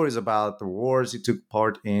example, the stories about the wars he took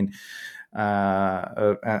part in,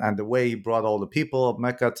 and the way he brought all the people of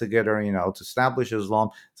Mecca together, to establish Islam.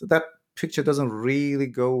 So that picture doesn't really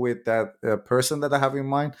go with that person that I have in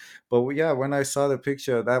mind. But yeah, when I saw the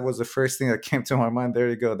picture, that was the first thing that came to my mind. There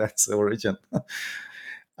you go. That's the origin.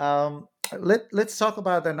 Let's talk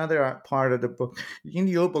about another part of the book. In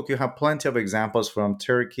your book, you have plenty of examples from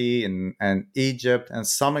Turkey and Egypt, and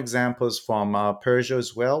some examples from Persia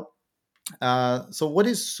as well. So what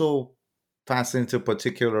is so fascinating in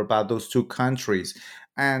particular about those two countries?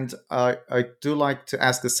 And I do like to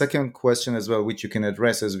ask a second question as well, which you can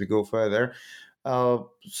address as we go further.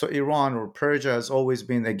 So Iran or Persia has always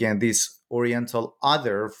been, again, this Oriental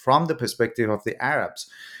other from the perspective of the Arabs.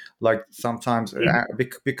 Like sometimes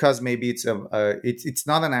because maybe it's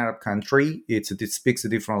not an Arab country, it speaks a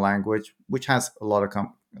different language, which has a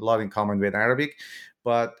lot in common with Arabic.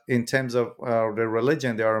 But in terms of the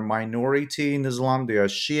religion, they are a minority in Islam. They are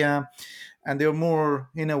Shia, and they're more,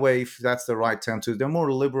 in a way, if that's the right term, they're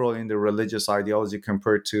more liberal in their religious ideology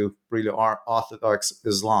compared to really our Orthodox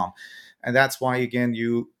Islam. And that's why, again,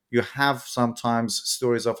 you have sometimes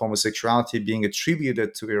stories of homosexuality being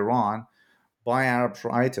attributed to Iran by Arab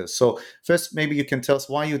writers. So first, maybe you can tell us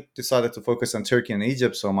why you decided to focus on Turkey and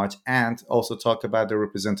Egypt so much, and also talk about the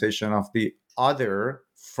representation of the other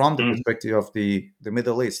from the perspective of the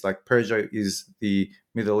Middle East. Like Persia is the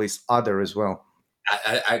Middle East other as well.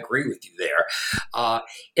 I agree with you there.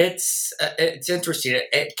 It's interesting.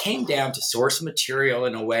 It came down to source material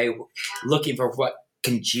in a way, looking for what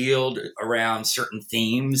congealed around certain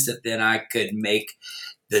themes that then I could make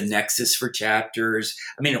the nexus for chapters.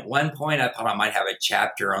 I mean, at one point I thought I might have a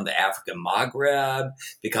chapter on the African Maghreb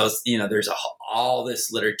because, there's all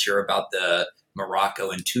this literature about the Morocco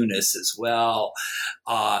and Tunis as well.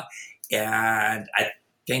 And I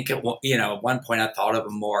think at one point I thought of a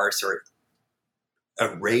more sort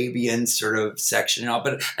of Arabian sort of section,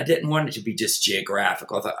 but I didn't want it to be just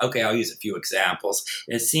geographical. I thought, okay, I'll use a few examples.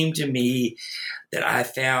 And it seemed to me that I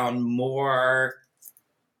found more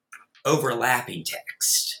overlapping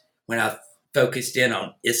text when I focused in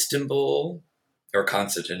on Istanbul or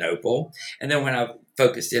Constantinople, and then when I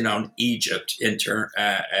focused in on Egypt in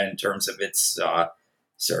terms of its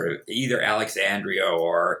sort of either Alexandria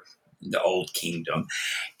or the Old Kingdom,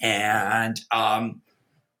 and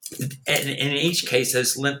in each case,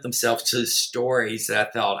 those lent themselves to stories that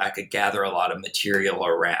I felt I could gather a lot of material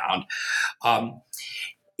around.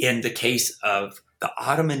 In the case of the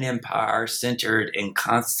Ottoman Empire, centered in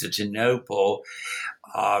Constantinople,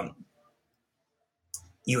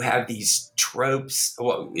 you have these tropes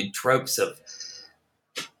of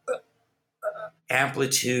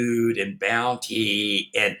amplitude and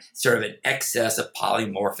bounty and sort of an excess of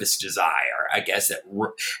polymorphous desire. I guess that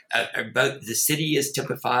both the city is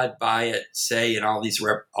typified by it, say, in all these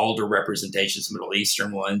older representations, Middle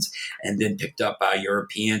Eastern ones, and then picked up by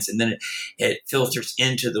Europeans. And then it filters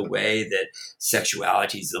into the way that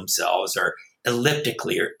sexualities themselves are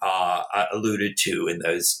elliptically alluded to in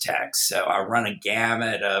those texts. So I run a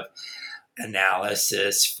gamut of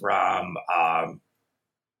analysis from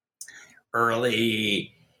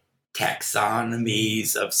early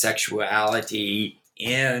taxonomies of sexuality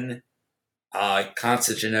in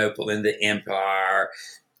Constantinople in the empire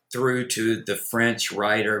through to the French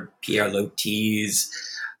writer Pierre Loti's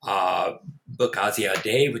book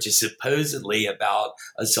Asiade, which is supposedly about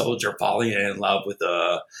a soldier falling in love with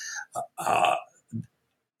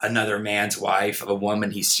another man's wife, a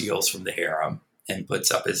woman he steals from the harem and puts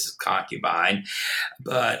up as concubine,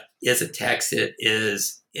 but is a text that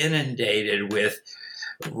is inundated with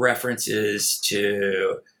references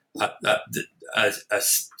to a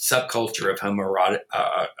subculture of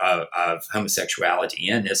homosexuality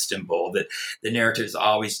in Istanbul that the narrative is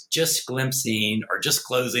always just glimpsing or just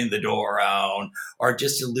closing the door on or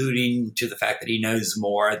just alluding to the fact that he knows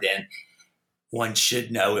more than one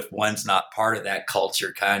should know if one's not part of that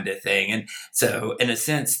culture kind of thing. And so, in a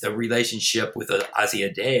sense, the relationship with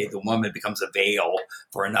Azadeh, the woman, becomes a veil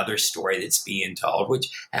for another story that's being told, which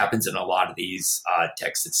happens in a lot of these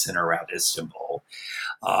texts that center around Istanbul.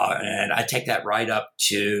 And I take that right up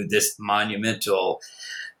to this monumental,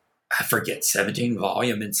 I forget,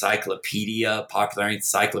 17-volume encyclopedia, popular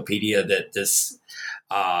encyclopedia that this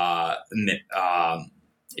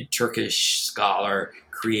Turkish scholar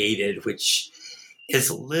created, which is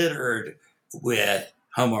littered with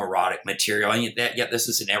homoerotic material. And yet this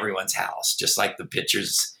is in everyone's house, just like the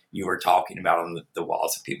pictures you were talking about on the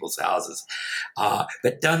walls of people's houses,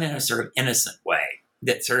 but done in a sort of innocent way.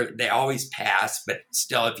 That sort of, they always pass, but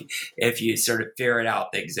still, if you sort of ferret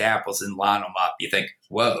out the examples and line them up, you think,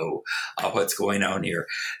 whoa, what's going on here?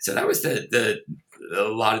 So that was a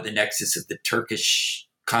lot of the nexus of the Turkish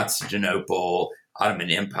Constantinople Ottoman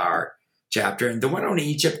Empire chapter. And the one on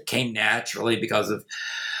Egypt came naturally because of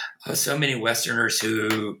so many Westerners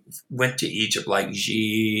who went to Egypt, like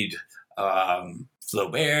Gide,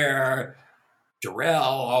 Flaubert, Durrell,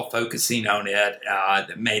 all focusing on it,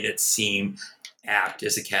 that made it seem apt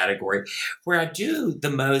as a category. Where I do the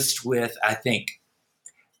most with, I think,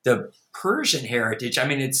 the Persian heritage, I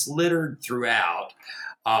mean, it's littered throughout.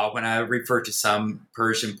 When I refer to some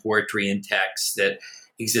Persian poetry and texts that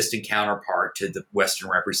exist in counterpart to the Western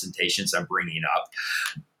representations I'm bringing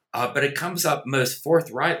up. But it comes up most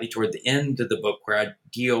forthrightly toward the end of the book, where I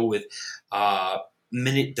deal with the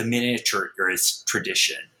miniaturist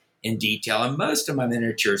tradition in detail. And most of my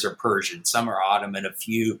miniatures are Persian. Some are Ottoman. A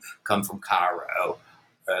few come from Cairo,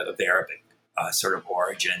 of Arabic sort of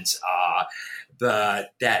origins.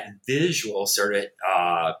 But that visual sort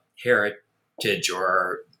of heritage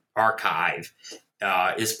or archive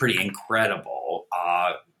is pretty incredible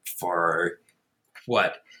for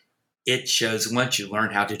what it shows. Once you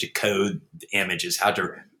learn how to decode the images,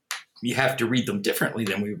 you have to read them differently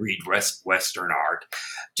than we read Western art,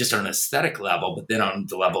 just on an aesthetic level, but then on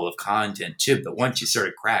the level of content too. But once you sort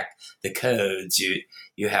of crack the codes,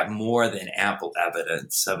 you have more than ample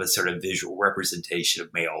evidence of a sort of visual representation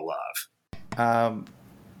of male love.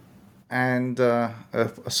 And a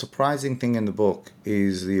surprising thing in the book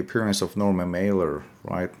is the appearance of Norman Mailer,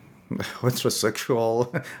 right?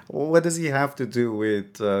 Heterosexual. What does he have to do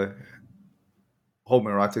with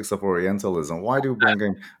Homoerotics of Orientalism? Why do you bring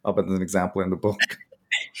him up as an example in the book?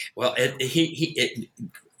 Well,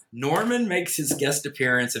 Norman makes his guest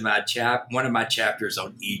appearance in one of my chapters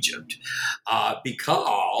on Egypt,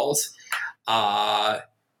 because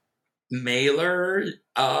Mailer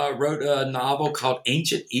wrote a novel called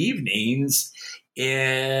Ancient Evenings.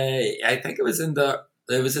 I think it was in the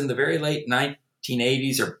very late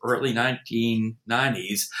 1980s or early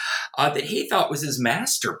 1990s, that he thought was his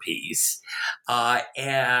masterpiece.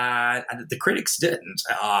 And the critics didn't,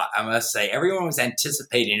 I must say. Everyone was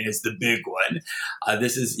anticipating it as the big one.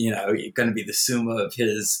 This is, going to be the summa of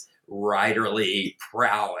his writerly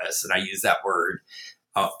prowess. And I use that word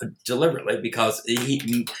deliberately because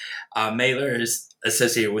Mailer is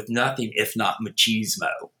associated with nothing if not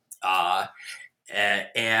machismo.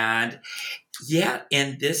 And yet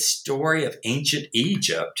in this story of ancient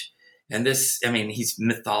Egypt, and this, I mean, he's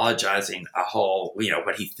mythologizing a whole,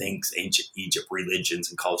 what he thinks ancient Egypt religions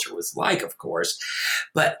and culture was like, of course,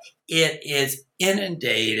 but it is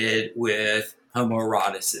inundated with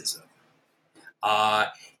homoeroticism.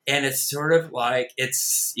 And it's sort of like,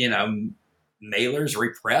 it's, Mailer's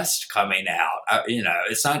repressed coming out.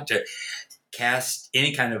 It's not to cast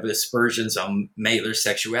any kind of aspersions on Mailer's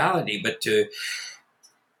sexuality, but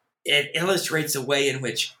it illustrates a way in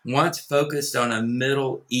which, once focused on a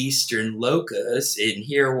Middle Eastern locus, and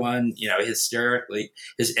here one, historically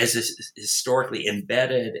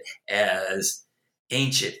embedded as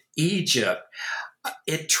ancient Egypt,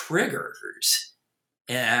 it triggers.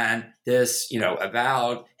 And this,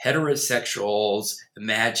 avowed heterosexual's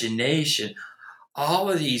imagination,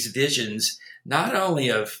 all of these visions, not only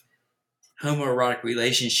of homoerotic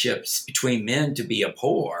relationships between men to be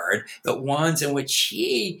abhorred, but ones in which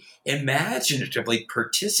he imaginatively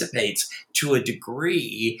participates to a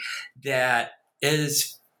degree that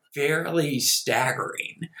is fairly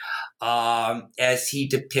staggering, as he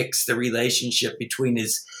depicts the relationship between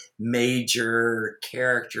his major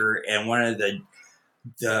character and one of the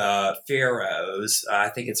pharaohs. I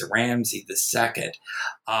think it's Ramses II.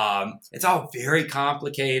 It's all very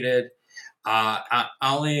complicated. I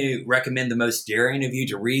only recommend the most daring of you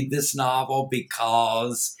to read this novel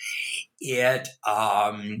because it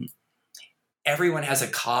everyone has a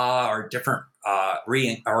ka or different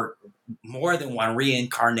or more than one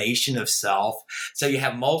reincarnation of self. So you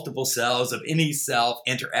have multiple selves of any self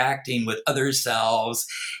interacting with other selves.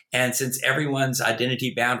 And since everyone's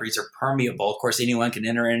identity boundaries are permeable, of course, anyone can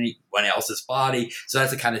enter anyone else's body. So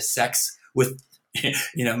that's a kind of sex with,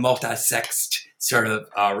 multi-sexed sort of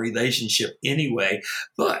relationship anyway.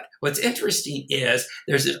 But what's interesting is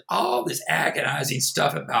there's all this agonizing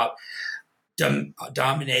stuff about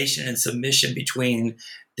domination and submission between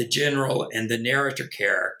the general and the narrator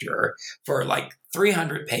character for like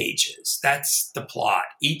 300 pages. That's the plot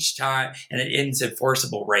each time, and it ends in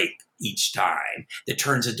forcible rape each time that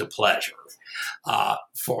turns into pleasure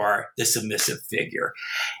for the submissive figure.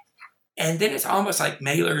 And then it's almost like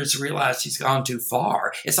Mailer's realized he's gone too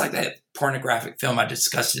far. It's like that pornographic film I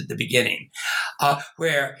discussed at the beginning,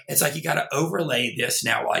 where it's like you got to overlay this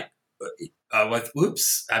now, like with,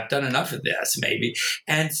 whoops, I've done enough of this, maybe.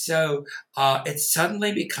 And so it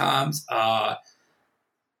suddenly becomes a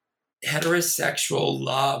heterosexual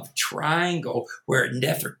love triangle where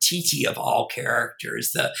Nefertiti of all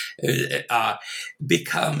characters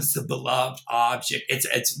becomes the beloved object.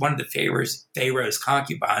 It's one of the Pharaoh's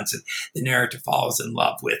concubines that the narrator falls in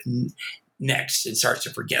love with next and starts to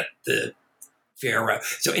forget the Pharaoh.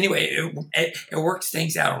 So anyway, it works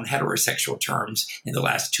things out on heterosexual terms in the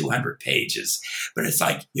last 200 pages. But it's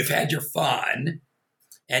like you've had your fun,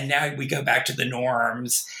 and now we go back to the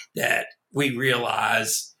norms that we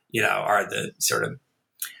realize, are the sort of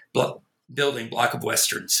building block of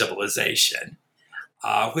Western civilization,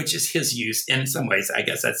 which is his use. In some ways, I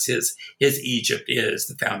guess that's his Egypt is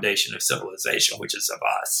the foundation of civilization, which is of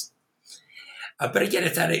us. But again,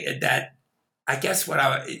 it's that I guess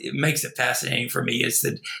it makes it fascinating for me is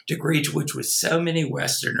the degree to which with so many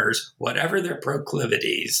Westerners, whatever their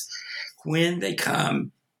proclivities, when they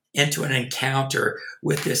come into an encounter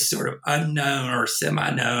with this sort of unknown or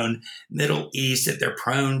semi-known Middle East that they're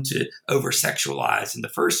prone to over-sexualize in the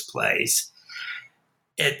first place,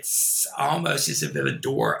 it's almost as if a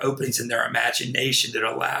door opens in their imagination that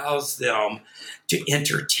allows them to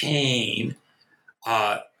entertain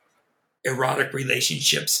erotic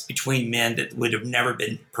relationships between men that would have never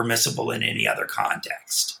been permissible in any other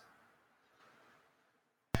context.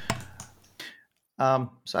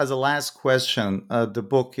 So as a last question, the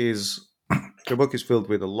book is filled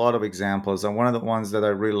with a lot of examples, and one of the ones that I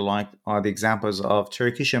really like are the examples of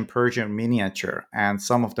Turkish and Persian miniature, and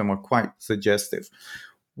some of them are quite suggestive.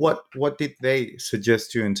 What did they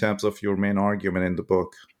suggest to you in terms of your main argument in the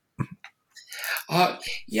book? I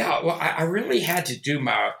really had to do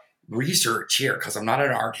my research here because I'm not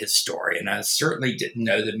an art historian. I certainly didn't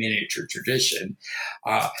know the miniature tradition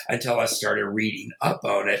until I started reading up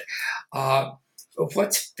on it.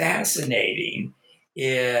 What's fascinating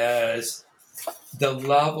is the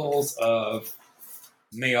levels of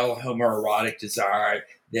male homoerotic desire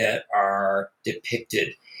that are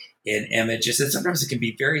depicted in images, and sometimes it can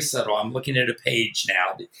be very subtle. I'm looking at a page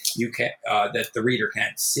now that the reader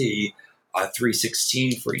can't see,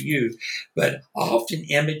 316 for you, but often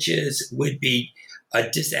images would be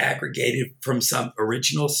disaggregated from some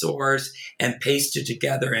original source and pasted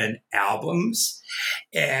together in albums.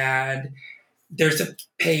 And there's a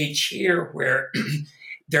page here where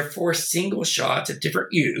there are 4 single shots of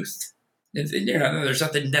different youth. There's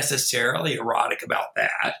nothing necessarily erotic about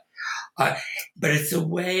that. But it's the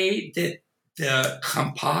way that the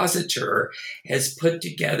compositor has put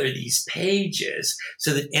together these pages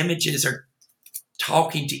so that images are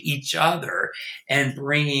talking to each other and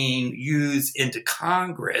bringing youths into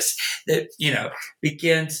Congress that,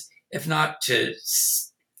 begins, if not to...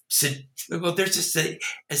 there's just a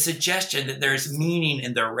suggestion that there's meaning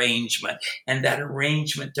in the arrangement, and that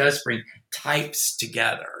arrangement does bring types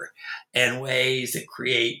together in ways that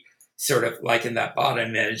create sort of like in that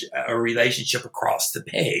bottom image, a relationship across the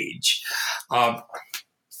page.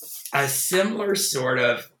 A similar sort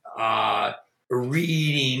of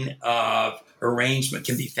reading of arrangement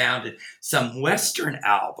can be found in some Western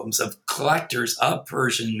albums of collectors of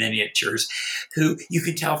Persian miniatures who you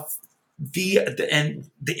can tell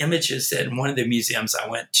and the images in one of the museums I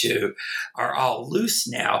went to are all loose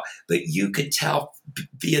now, but you could tell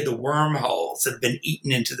via the wormholes that have been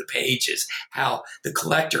eaten into the pages how the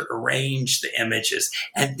collector arranged the images.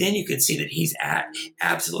 And then you could see that he's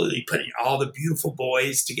absolutely putting all the beautiful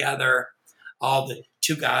boys together, all the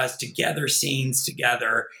 2 guys together, scenes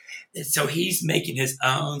together. And so he's making his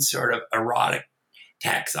own sort of erotic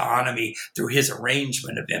taxonomy through his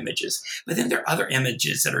arrangement of images. But then there are other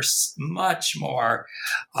images that are much more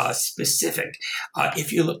specific.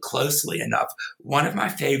 If you look closely enough, one of my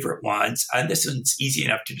favorite ones, and this one's easy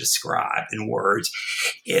enough to describe in words,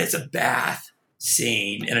 is a bath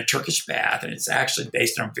scene in a Turkish bath, and it's actually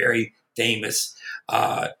based on a very famous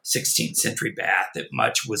 16th century bath that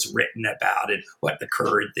much was written about and what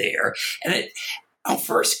occurred there. And it, on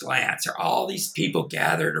first glance, are all these people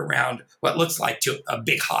gathered around what looks like a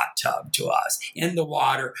big hot tub to us, in the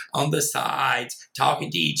water, on the sides,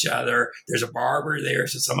 talking to each other. There's a barber there,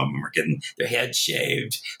 so some of them are getting their heads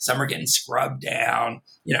shaved. Some are getting scrubbed down.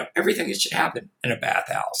 Everything that should happen in a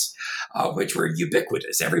bathhouse, which were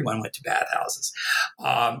ubiquitous. Everyone went to bathhouses.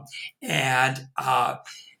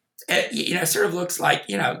 It sort of looks like,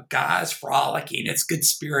 guys frolicking. It's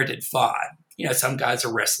good-spirited fun. Some guys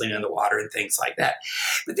are wrestling in the water and things like that.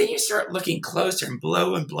 But then you start looking closer and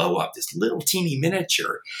blow up this little teeny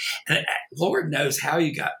miniature. And Lord knows how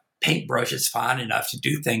you got paintbrushes fine enough to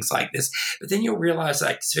do things like this. But then you'll realize,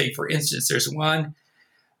 like, say, for instance, there's one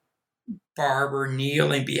barber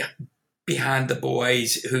kneeling behind the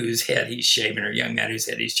boys whose head he's shaving, or young man whose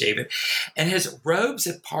head he's shaving, and his robes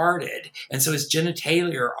have parted, and so his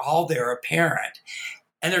genitalia are all there apparent.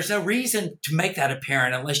 And there's no reason to make that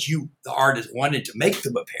apparent unless the artist wanted to make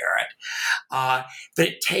them apparent. But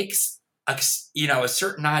it takes a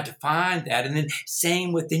certain eye to find that. And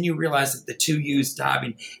then you realize that the two youths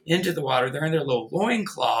diving into the water, they're in their little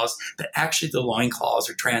loincloths, but actually the loincloths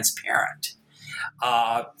are transparent.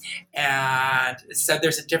 And so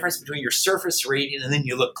there's a difference between your surface reading and then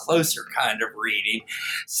you look closer kind of reading.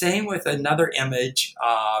 Same with another image.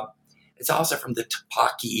 It's also from the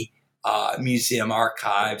Topaki Museum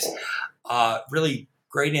archives. Really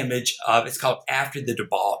great image of, it's called After the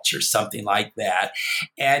Debauch or something like that.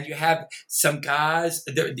 And you have some guys,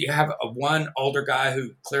 you have one older guy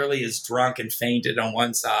who clearly is drunk and fainted on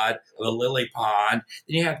one side of a lily pond.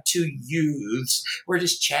 Then you have two youths who are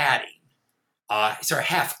just chatting. Sort of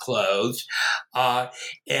half clothed,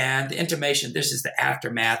 and the intimation, this is the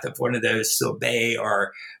aftermath of one of those sorbet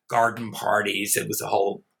or garden parties. It was a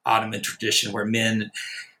whole Ottoman tradition where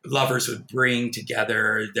lovers would bring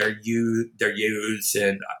together their youths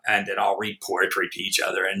and they'd all read poetry to each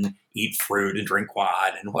other and eat fruit and drink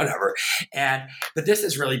wine and whatever. But this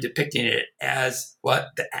is really depicting it as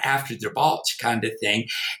what the after debauch kind of thing.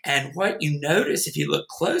 And what you notice if you look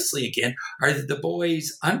closely again are that the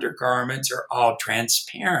boys' undergarments are all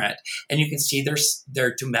transparent, and you can see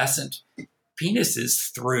their tumescent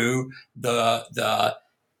penises through the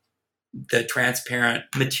transparent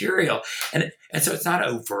material. And so it's not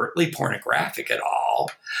overtly pornographic at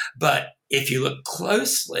all, but if you look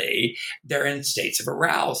closely, they're in states of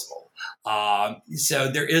arousal. So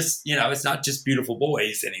there is, it's not just beautiful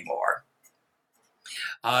boys anymore.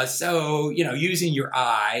 So, using your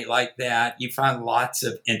eye like that, you find lots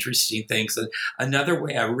of interesting things. And another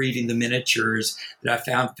way of reading the miniatures that I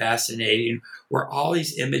found fascinating were all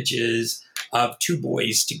these images of two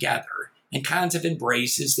boys together and kinds of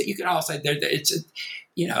embraces that you could all say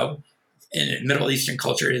in Middle Eastern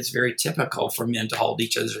culture, it's very typical for men to hold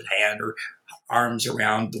each other's hand or arms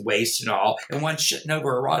around the waist and all. And one shouldn't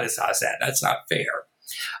over-eroticize that. That's not fair.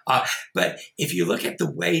 But if you look at the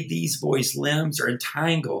way these boys' limbs are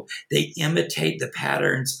entangled, they imitate the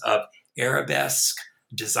patterns of arabesque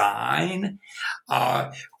design,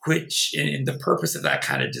 which in the purpose of that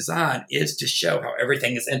kind of design is to show how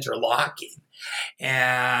everything is interlocking.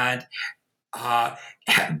 And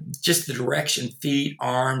just the direction feet,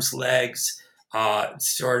 arms, legs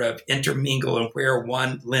sort of intermingle, and where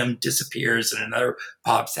one limb disappears and another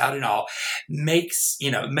pops out and all makes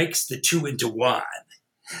the two into one,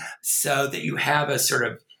 so that you have a sort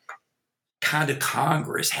of kind of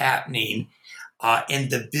congress happening in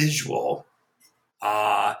the visual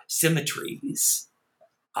symmetries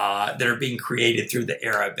that are being created through the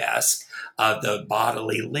arabesque of the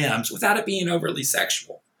bodily limbs without it being overly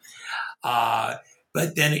sexual.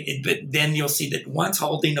 But then you'll see that one's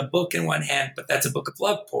holding a book in one hand, but that's a book of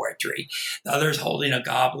love poetry. The other's holding a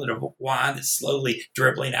goblet of wine that's slowly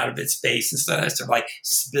dribbling out of its face, and so that's sort of like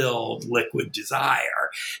spilled liquid desire.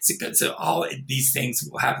 So all these things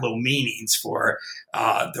will have little meanings for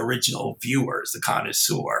the original viewers, the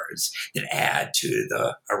connoisseurs, that add to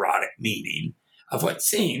the erotic meaning of what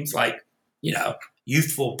seems like,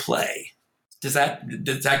 youthful play. Does that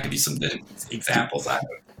give you some good examples?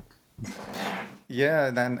 Yeah,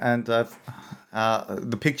 and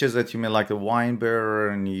the pictures that you made, like the wine bearer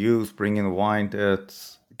and youth bringing wine,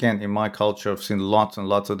 it's, again, in my culture, I've seen lots and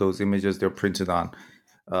lots of those images. They're printed on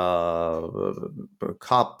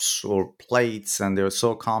cups or plates, and they're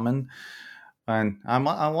so common. And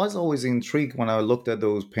I was always intrigued when I looked at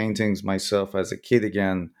those paintings myself as a kid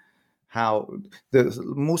again, how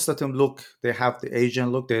most of them look, they have the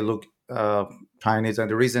Asian look, they look Chinese. And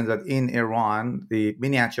the reason that in Iran, the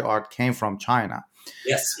miniature art came from China.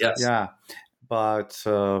 Yes, yes. Yeah. But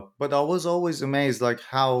I was always amazed, like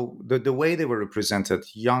how the way they were represented,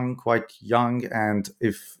 young, quite young, and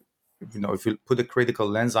if you put a critical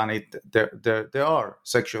lens on it, there are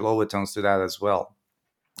sexual overtones to that as well,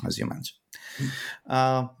 as you mentioned.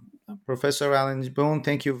 Uh, Professor Alan Boone,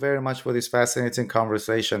 thank you very much for this fascinating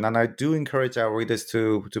conversation. And I do encourage our readers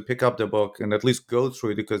to pick up the book and at least go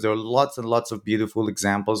through it, because there are lots and lots of beautiful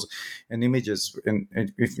examples and images. And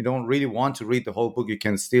if you don't really want to read the whole book, you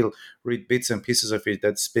can still read bits and pieces of it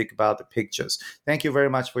that speak about the pictures. Thank you very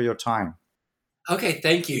much for your time. Okay,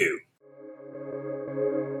 thank you.